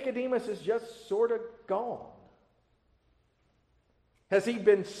 and Nicodemus is just sort of gone. Has he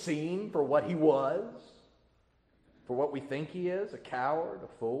been seen for what he was? For what we think he is? A coward,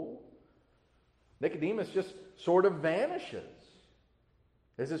 a fool? Nicodemus just sort of vanishes.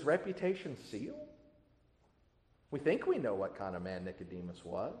 Is his reputation sealed? We think we know what kind of man Nicodemus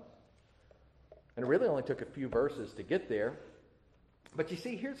was. And it really only took a few verses to get there. But you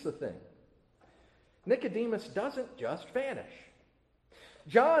see, here's the thing. Nicodemus doesn't just vanish.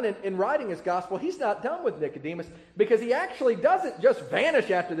 John, in writing his gospel, he's not done with Nicodemus because he actually doesn't just vanish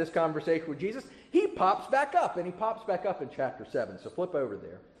after this conversation with Jesus. He pops back up, and he pops back up in chapter 7. So flip over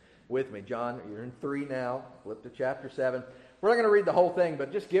there with me. John, you're in 3 now. Flip to chapter 7. We're not going to read the whole thing,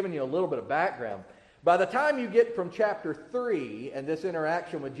 but just giving you a little bit of background. By the time you get from chapter 3 and this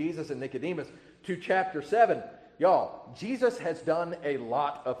interaction with Jesus and Nicodemus to chapter 7, y'all, Jesus has done a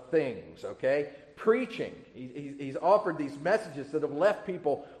lot of things, okay? Preaching. He's offered these messages that have left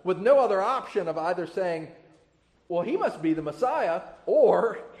people with no other option of either saying, well, he must be the Messiah,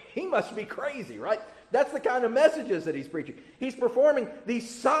 or he must be crazy, right? That's the kind of messages that he's preaching. He's performing these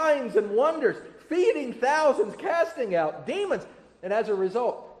signs and wonders, feeding thousands, casting out demons. And as a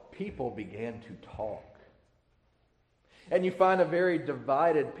result, people began to talk. And you find a very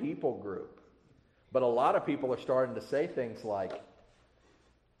divided people group. But a lot of people are starting to say things like,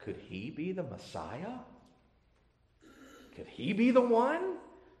 could he be the Messiah? Could he be the one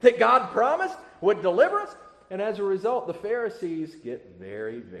that God promised would deliver us? And as a result, the Pharisees get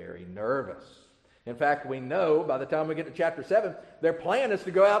very, very nervous. In fact, we know by the time we get to chapter 7, their plan is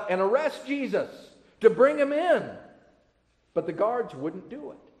to go out and arrest Jesus, to bring him in. But the guards wouldn't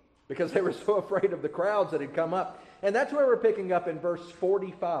do it because they were so afraid of the crowds that had come up. And that's where we're picking up in verse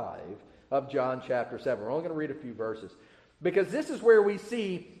 45 of John chapter 7. We're only going to read a few verses. Because this is where we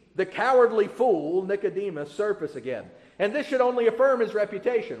see the cowardly fool, Nicodemus, surface again. And this should only affirm his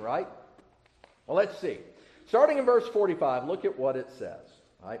reputation, right? Well, let's see. Starting in verse 45, look at what it says.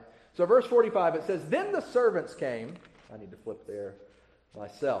 Right? So verse 45, it says, Then the servants came. I need to flip there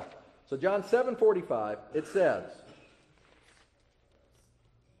myself. So John 7:45, it says,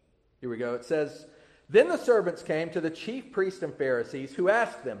 here we go. It says, Then the servants came to the chief priests and Pharisees, who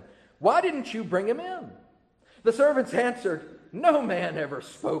asked them, Why didn't you bring him in? The servants answered, No man ever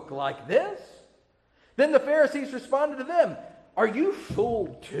spoke like this. Then the Pharisees responded to them, Are you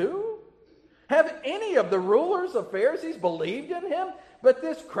fooled too? Have any of the rulers of Pharisees believed in him? But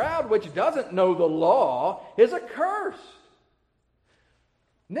this crowd which doesn't know the law is accursed.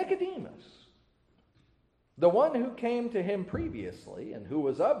 Nicodemus, the one who came to him previously and who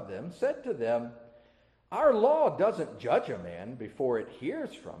was of them, said to them, Our law doesn't judge a man before it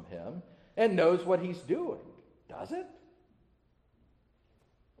hears from him and knows what he's doing. Does it?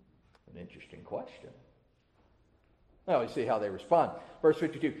 An interesting question. Now, you see how they respond. Verse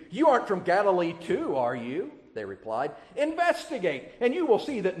 52, You aren't from Galilee too, are you? They replied. Investigate, and you will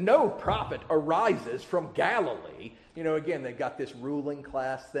see that no prophet arises from Galilee. You know, again, they've got this ruling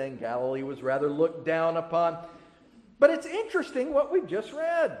class thing. Galilee was rather looked down upon. But it's interesting what we've just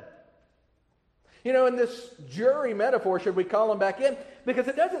read. You know, in this jury metaphor, should we call him back in? Because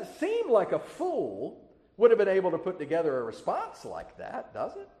it doesn't seem like a fool would have been able to put together a response like that,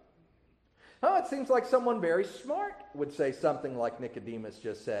 does it? Oh, it seems like someone very smart would say something like Nicodemus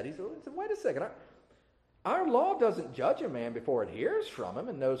just said. He said, wait a second. Our law doesn't judge a man before it hears from him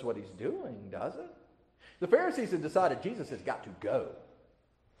and knows what he's doing, does it? The Pharisees had decided Jesus has got to go.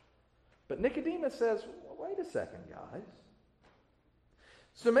 But Nicodemus says, well, wait a second, guys.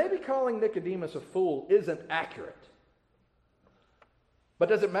 So maybe calling Nicodemus a fool isn't accurate. But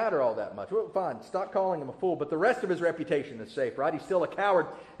does it matter all that much? Well, fine, stop calling him a fool, but the rest of his reputation is safe, right? He's still a coward.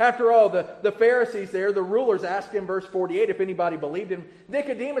 After all, the Pharisees there, the rulers, asked him, verse 48, if anybody believed him.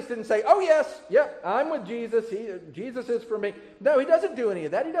 Nicodemus didn't say, oh yes, yep, I'm with Jesus. Jesus is for me. No, he doesn't do any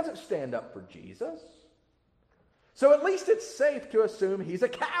of that. He doesn't stand up for Jesus. So at least it's safe to assume he's a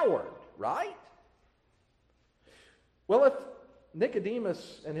coward, right? Well, if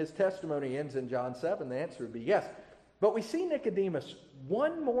Nicodemus and his testimony ends in John 7, the answer would be yes. But we see Nicodemus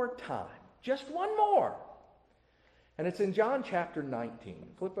one more time, just one more. And it's in John chapter 19.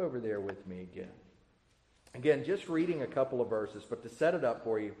 Flip over there with me again. Again, just reading a couple of verses, but to set it up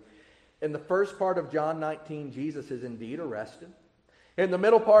for you. In the first part of John 19, Jesus is indeed arrested. In the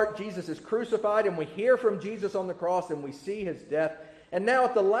middle part, Jesus is crucified, and we hear from Jesus on the cross, and we see his death. And now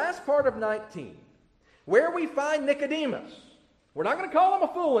at the last part of 19, where we find Nicodemus, we're not going to call him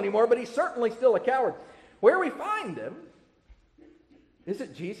a fool anymore, but he's certainly still a coward. Where we find him is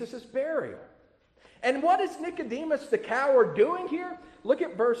at Jesus' burial. And what is Nicodemus the coward doing here? Look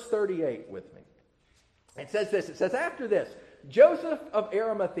at verse 38 with me. It says this. It says, after this, Joseph of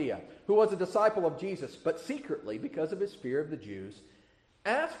Arimathea, who was a disciple of Jesus, but secretly, because of his fear of the Jews,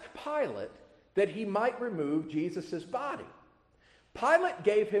 asked Pilate that he might remove Jesus' body. Pilate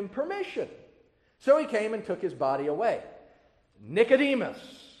gave him permission. So he came and took his body away. Nicodemus,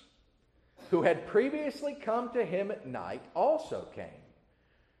 who had previously come to him at night, also came,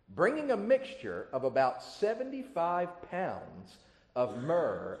 bringing a mixture of about 75 pounds of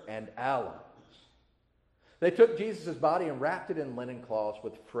myrrh and aloes. They took Jesus' body and wrapped it in linen cloths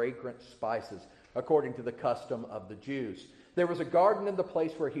with fragrant spices, according to the custom of the Jews. There was a garden in the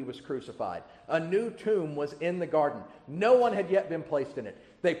place where he was crucified. A new tomb was in the garden. No one had yet been placed in it.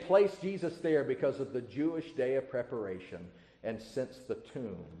 They placed Jesus there because of the Jewish day of preparation, and since the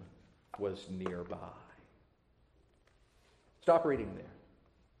tomb was nearby. Stop reading there.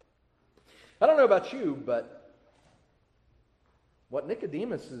 I don't know about you, but what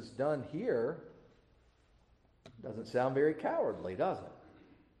Nicodemus has done here doesn't sound very cowardly, does it?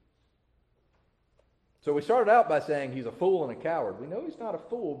 So we started out by saying he's a fool and a coward. We know he's not a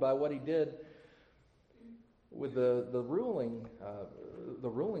fool by what he did with the ruling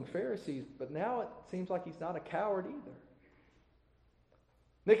Pharisees, but now it seems like he's not a coward either.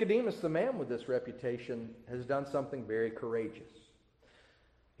 Nicodemus, the man with this reputation, has done something very courageous.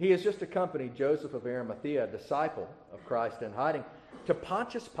 He has just accompanied Joseph of Arimathea, a disciple of Christ in hiding, to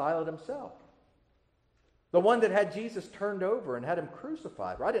Pontius Pilate himself. The one that had Jesus turned over and had him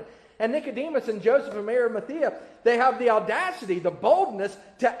crucified, right? And Nicodemus and Joseph of Arimathea, they have the audacity, the boldness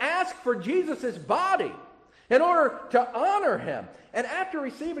to ask for Jesus' body in order to honor him. And after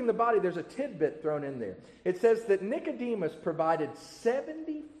receiving the body, there's a tidbit thrown in there. It says that Nicodemus provided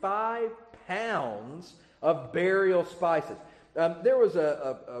 75 pounds of burial spices. There was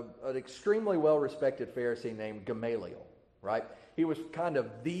an extremely well-respected Pharisee named Gamaliel, right? He was kind of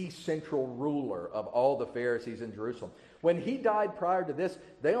the central ruler of all the Pharisees in Jerusalem. When he died prior to this,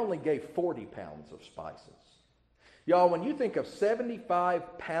 they only gave 40 pounds of spices. Y'all, when you think of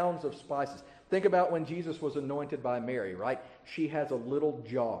 75 pounds of spices, think about when Jesus was anointed by Mary, right? She has a little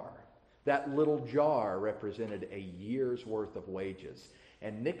jar. That little jar represented a year's worth of wages.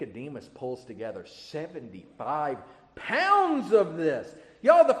 And Nicodemus pulls together 75 pounds of this.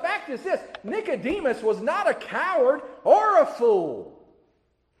 Y'all, the fact is this: Nicodemus was not a coward or a fool.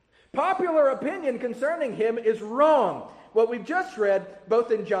 Popular opinion concerning him is wrong. What we've just read, both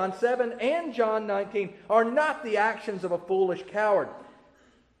in John 7 and John 19, are not the actions of a foolish coward.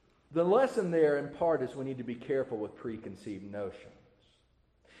 The lesson there, in part, is we need to be careful with preconceived notions.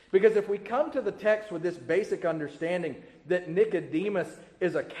 Because if we come to the text with this basic understanding that Nicodemus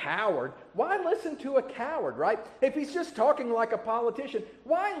is a coward, why listen to a coward, right? If he's just talking like a politician,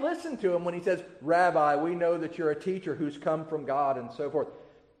 why listen to him when he says, "Rabbi, we know that you're a teacher who's come from God," and so forth.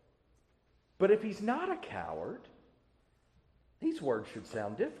 But if he's not a coward, these words should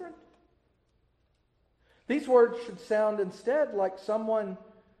sound different. These words should sound instead like someone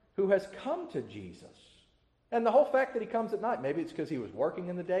who has come to Jesus. And the whole fact that he comes at night, maybe it's because he was working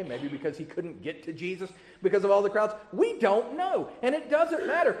in the day, maybe because he couldn't get to Jesus because of all the crowds. We don't know, and it doesn't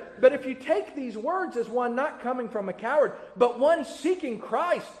matter. But if you take these words as one not coming from a coward, but one seeking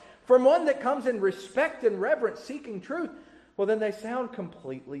Christ, from one that comes in respect and reverence, seeking truth, well, then they sound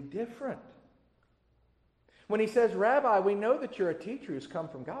completely different. When he says, "Rabbi, we know that you're a teacher who's come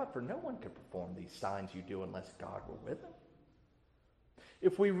from God, for no one could perform these signs you do unless God were with him."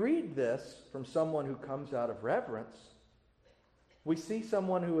 If we read this from someone who comes out of reverence, we see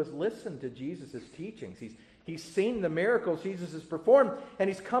someone who has listened to Jesus' teachings. He's seen the miracles Jesus has performed, and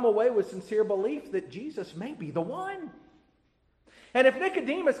he's come away with sincere belief that Jesus may be the one. And if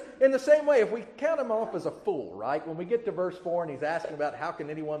Nicodemus, in the same way, if we count him off as a fool, right? When we get to verse 4 and he's asking about how can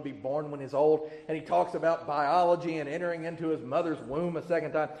anyone be born when he's old, and he talks about biology and entering into his mother's womb a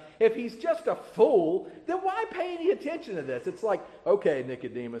second time. If he's just a fool, then why pay any attention to this? It's like, okay,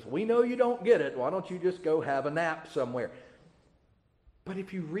 Nicodemus, we know you don't get it. Why don't you just go have a nap somewhere? But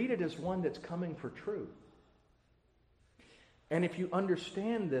if you read it as one that's coming for truth, and if you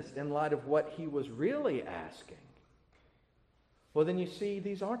understand this in light of what he was really asking, well, then you see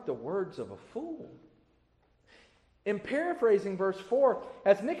these aren't the words of a fool. In paraphrasing verse 4,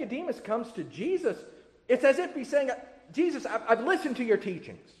 as Nicodemus comes to Jesus, it's as if he's saying, "Jesus, I've listened to your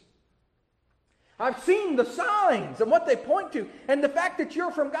teachings. I've seen the signs and what they point to, and the fact that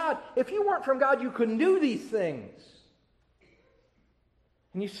you're from God. If you weren't from God, you couldn't do these things.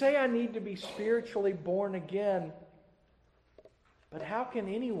 And you say I need to be spiritually born again, but how can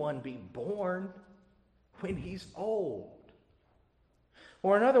anyone be born when he's old?"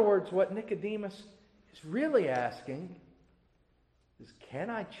 Or in other words, what Nicodemus is really asking is,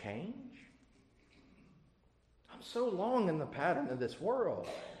 can I change? I'm so long in the pattern of this world.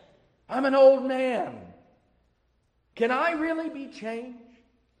 I'm an old man. Can I really be changed?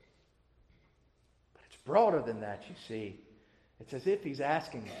 But it's broader than that, you see. It's as if he's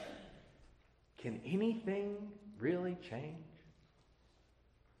asking, can anything really change?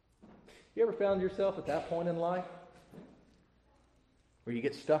 You ever found yourself at that point in life where you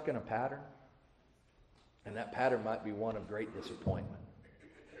get stuck in a pattern, and that pattern might be one of great disappointment?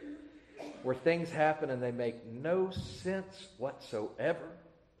 where things happen and they make no sense whatsoever.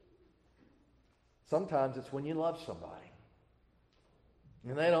 Sometimes it's when you love somebody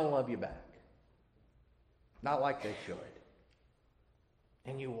and they don't love you back. Not like they should.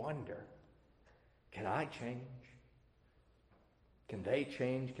 And you wonder, can I change? Can they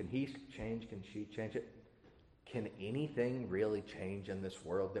change? Can he change? Can she change it? Can anything really change in this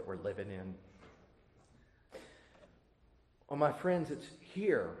world that we're living in? Well, my friends, it's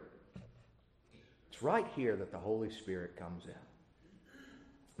here. It's right here that the Holy Spirit comes in.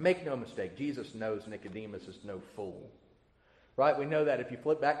 Make no mistake, Jesus knows Nicodemus is no fool. Right? We know that if you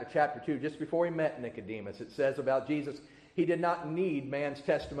flip back to chapter 2, just before he met Nicodemus, it says about Jesus, he did not need man's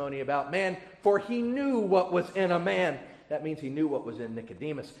testimony about man, for he knew what was in a man. That means he knew what was in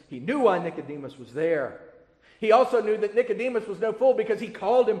Nicodemus. He knew why Nicodemus was there. He also knew that Nicodemus was no fool because he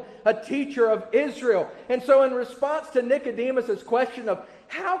called him a teacher of Israel. And so in response to Nicodemus' question of,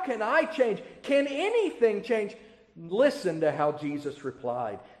 how can I change? Can anything change? Listen to how Jesus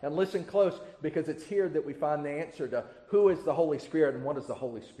replied. And listen close, because it's here that we find the answer to who is the Holy Spirit and what does the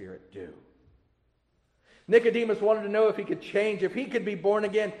Holy Spirit do. Nicodemus wanted to know if he could change, if he could be born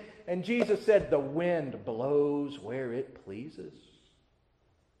again. And Jesus said, the wind blows where it pleases.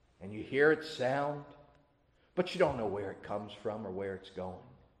 And you hear its sound, but you don't know where it comes from or where it's going.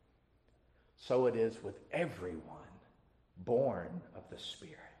 So it is with everyone born of the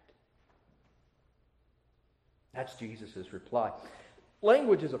Spirit. That's Jesus' reply.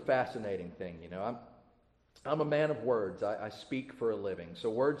 Language is a fascinating thing, you know. I'm a man of words. I speak for a living. So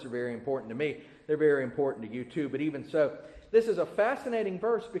words are very important to me. They're very important to you too. But even so, this is a fascinating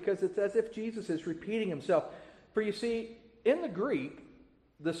verse because it's as if Jesus is repeating himself. For you see, in the Greek,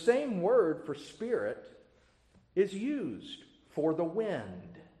 the same word for spirit is used for the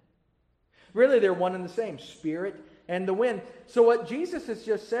wind. Really, they're one and the same, spirit and the wind. So what Jesus has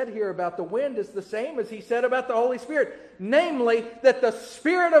just said here about the wind is the same as he said about the Holy Spirit. Namely, that the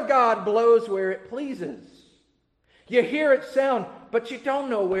Spirit of God blows where it pleases. You hear its sound, but you don't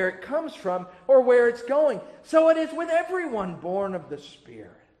know where it comes from or where it's going. So it is with everyone born of the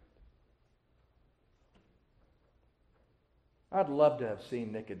Spirit. I'd love to have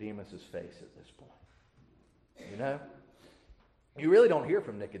seen Nicodemus' face at this point. You know? You really don't hear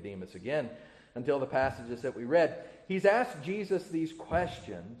from Nicodemus again until the passages that we read. He's asked Jesus these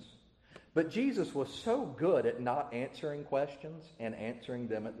questions, but Jesus was so good at not answering questions and answering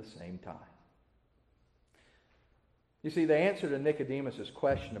them at the same time. You see, the answer to Nicodemus'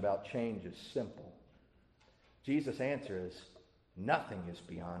 question about change is simple. Jesus' answer is, nothing is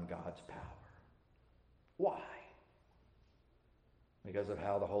beyond God's power. Why? Because of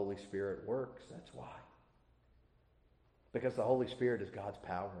how the Holy Spirit works, that's why. Because the Holy Spirit is God's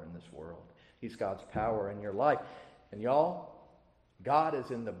power in this world. He's God's power in your life. And y'all, God is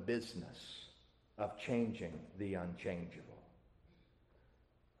in the business of changing the unchangeable.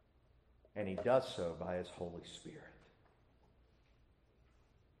 And he does so by his Holy Spirit.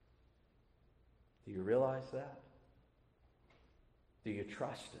 Do you realize that? Do you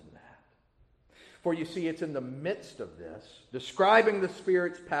trust in that? For you see, it's in the midst of this, describing the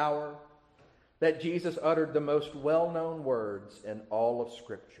Spirit's power, that Jesus uttered the most well-known words in all of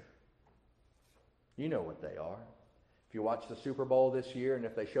Scripture. You know what they are. If you watch the Super Bowl this year, and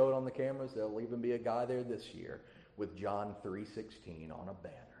if they show it on the cameras, there'll even be a guy there this year with John 3:16 on a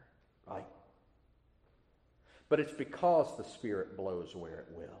banner, right? But it's because the Spirit blows where it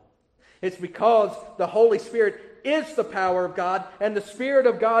will. It's because the Holy Spirit is the power of God and the Spirit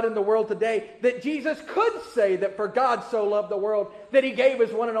of God in the world today that Jesus could say that for God so loved the world that he gave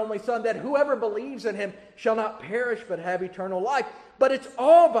his one and only Son, that whoever believes in him shall not perish but have eternal life. But it's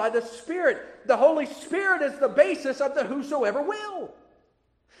all by the Spirit. The Holy Spirit is the basis of the whosoever will.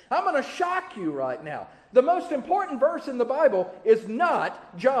 I'm going to shock you right now. The most important verse in the Bible is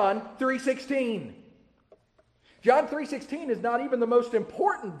not John 3:16. John 3:16 is not even the most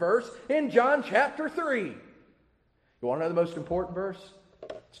important verse in John chapter 3. You want to know the most important verse?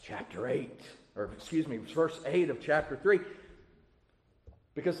 It's verse 8 of chapter 3.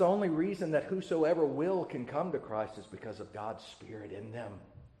 Because the only reason that whosoever will can come to Christ is because of God's Spirit in them.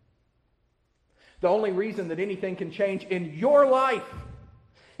 The only reason that anything can change in your life,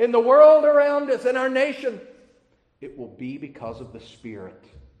 in the world around us, in our nation, it will be because of the Spirit.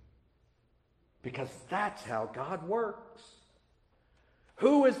 Because that's how God works.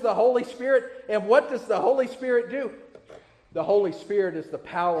 Who is the Holy Spirit, and what does the Holy Spirit do? The Holy Spirit is the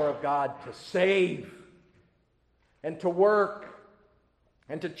power of God to save and to work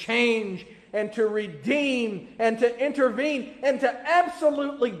and to change and to redeem and to intervene and to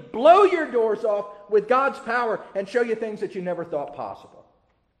absolutely blow your doors off with God's power and show you things that you never thought possible.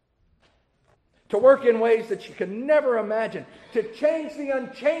 to work in ways that you can never imagine, to change the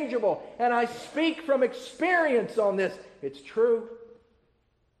unchangeable. And I speak from experience on this. It's true.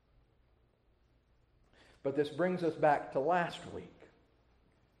 But this brings us back to last week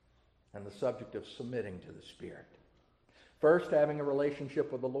and the subject of submitting to the Spirit. First, having a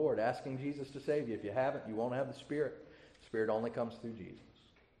relationship with the Lord, asking Jesus to save you. If you haven't, you won't have the Spirit. The Spirit only comes through Jesus.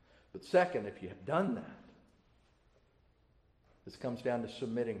 But second, if you have done that, this comes down to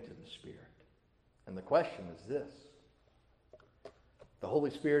submitting to the Spirit. And the question is this. The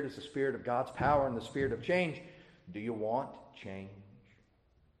Holy Spirit is the Spirit of God's power and the Spirit of change. Do you want change?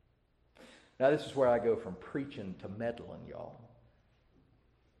 Now, this is where I go from preaching to meddling, y'all.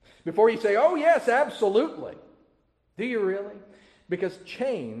 Before you say, oh, yes, absolutely. Do you really? Because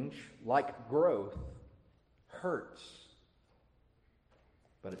change, like growth, hurts.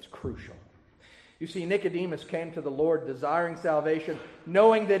 But it's crucial. You see, Nicodemus came to the Lord desiring salvation,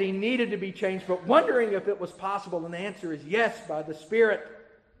 knowing that he needed to be changed, but wondering if it was possible. And the answer is yes, by the Spirit.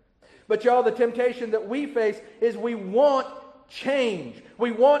 But y'all, the temptation that we face is we want change. We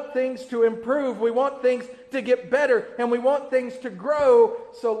want things to improve. We want things to get better. And we want things to grow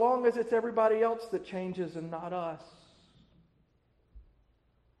so long as it's everybody else that changes and not us.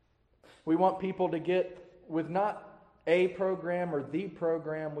 We want people to get with not a program or the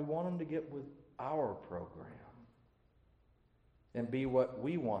program. We want them to get with our program and be what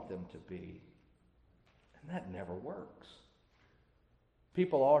we want them to be. And that never works.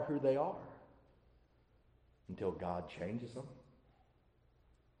 People are who they are until God changes them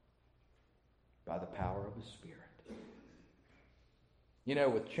by the power of His Spirit. You know,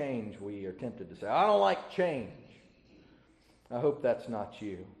 with change, we are tempted to say, I don't like change. I hope that's not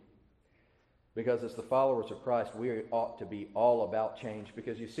you. Because as the followers of Christ, we ought to be all about change.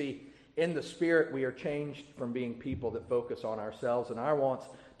 Because you see, in the Spirit, we are changed from being people that focus on ourselves and our wants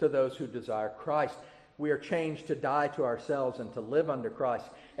to those who desire Christ. We are changed to die to ourselves and to live under Christ.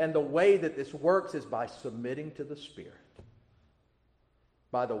 And the way that this works is by submitting to the Spirit.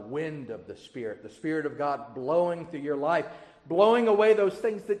 By the wind of the Spirit of God blowing through your life, blowing away those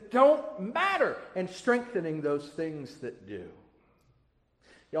things that don't matter and strengthening those things that do.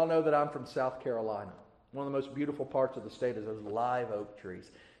 Y'all know that I'm from South Carolina. One of the most beautiful parts of the state is those live oak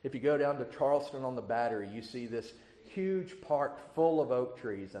trees. If you go down to Charleston on the Battery, you see this huge park full of oak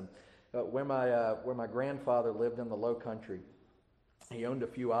trees. And where my grandfather lived in the Low Country, he owned a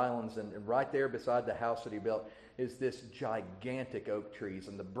few islands, and right there beside the house that he built is this gigantic oak trees,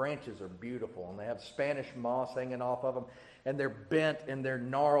 and the branches are beautiful, and they have Spanish moss hanging off of them, and they're bent and they're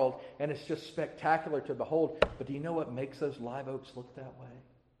gnarled, and it's just spectacular to behold. But do you know what makes those live oaks look that way?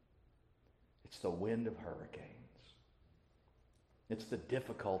 It's the wind of hurricanes. It's the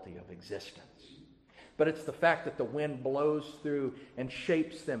difficulty of existence. But it's the fact that the wind blows through and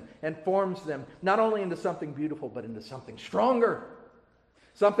shapes them and forms them not only into something beautiful, but into something stronger.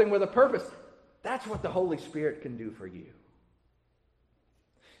 Something with a purpose. That's what the Holy Spirit can do for you.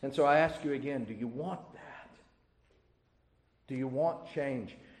 And so I ask you again, do you want that? Do you want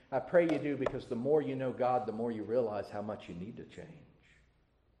change? I pray you do, because the more you know God, the more you realize how much you need to change.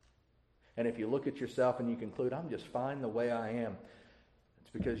 And if you look at yourself and you conclude, I'm just fine the way I am,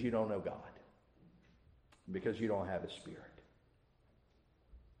 it's because you don't know God. Because you don't have His Spirit.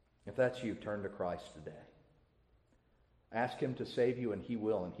 If that's you, turn to Christ today. Ask Him to save you, and He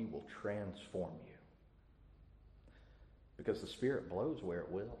will transform you. Because the Spirit blows where it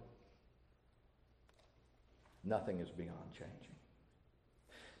will. Nothing is beyond changing.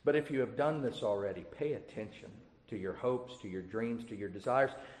 But if you have done this already, pay attention to your hopes, to your dreams, to your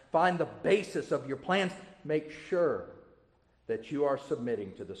desires. Find the basis of your plans. Make sure that you are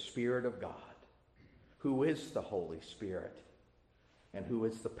submitting to the Spirit of God, who is the Holy Spirit, and who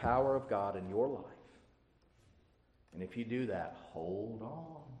is the power of God in your life. And if you do that, hold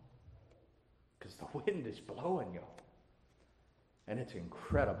on. Because the wind is blowing, y'all. And it's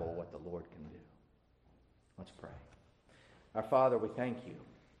incredible what the Lord can do. Let's pray. Our Father, we thank you.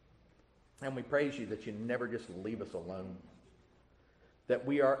 And we praise you that you never just leave us alone. That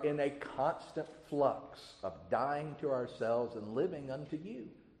we are in a constant flux of dying to ourselves and living unto you.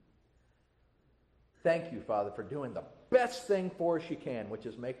 Thank you, Father, for doing the best thing for us you can, which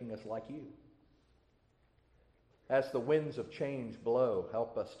is making us like you. As the winds of change blow,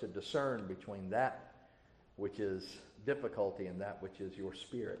 help us to discern between that which is difficulty and that which is your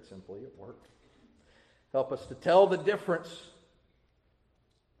Spirit simply at work. Help us to tell the difference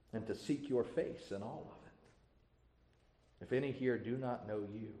and to seek your face in all of it. If any here do not know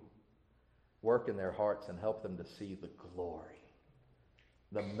you, work in their hearts and help them to see the glory,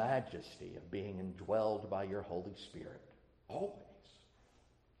 the majesty of being indwelled by your Holy Spirit, always.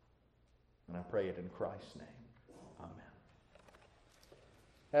 And I pray it in Christ's name. Amen.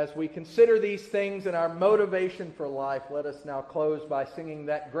 As we consider these things and our motivation for life, let us now close by singing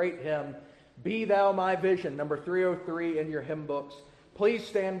that great hymn, Be Thou My Vision, number 303 in your hymn books. Please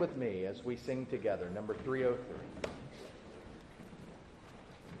stand with me as we sing together, number 303.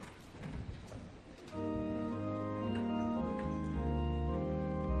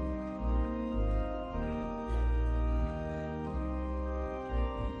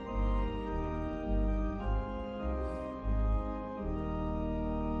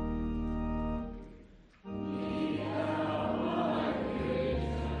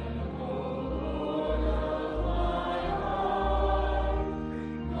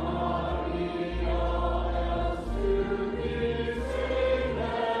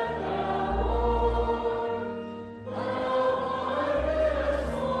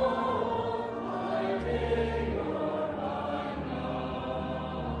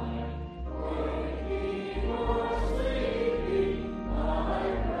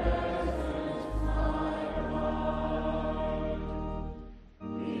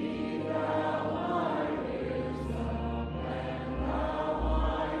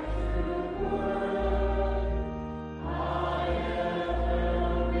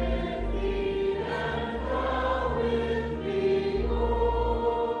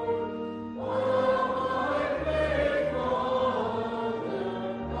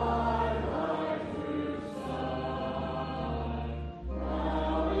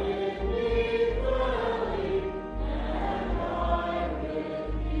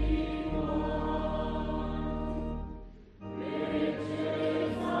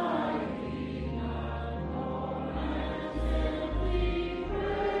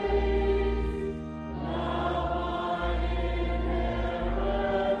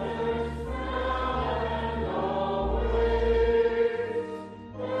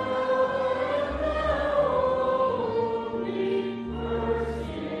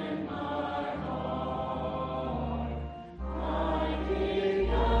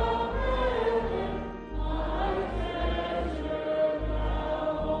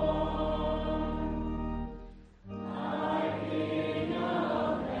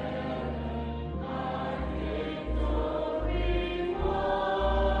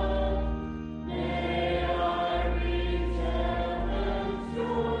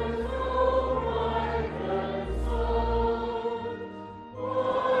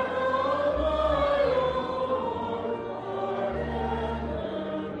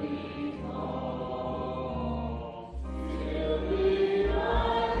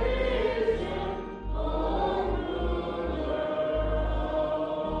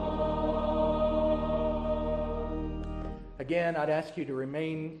 Again, I'd ask you to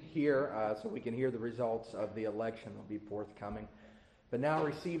remain here so we can hear the results of the election that will be forthcoming. But now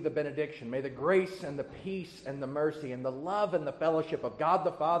receive the benediction. May the grace and the peace and the mercy and the love and the fellowship of God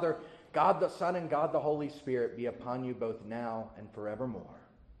the Father, God the Son, and God the Holy Spirit be upon you both now and forevermore.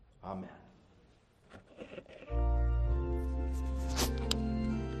 Amen.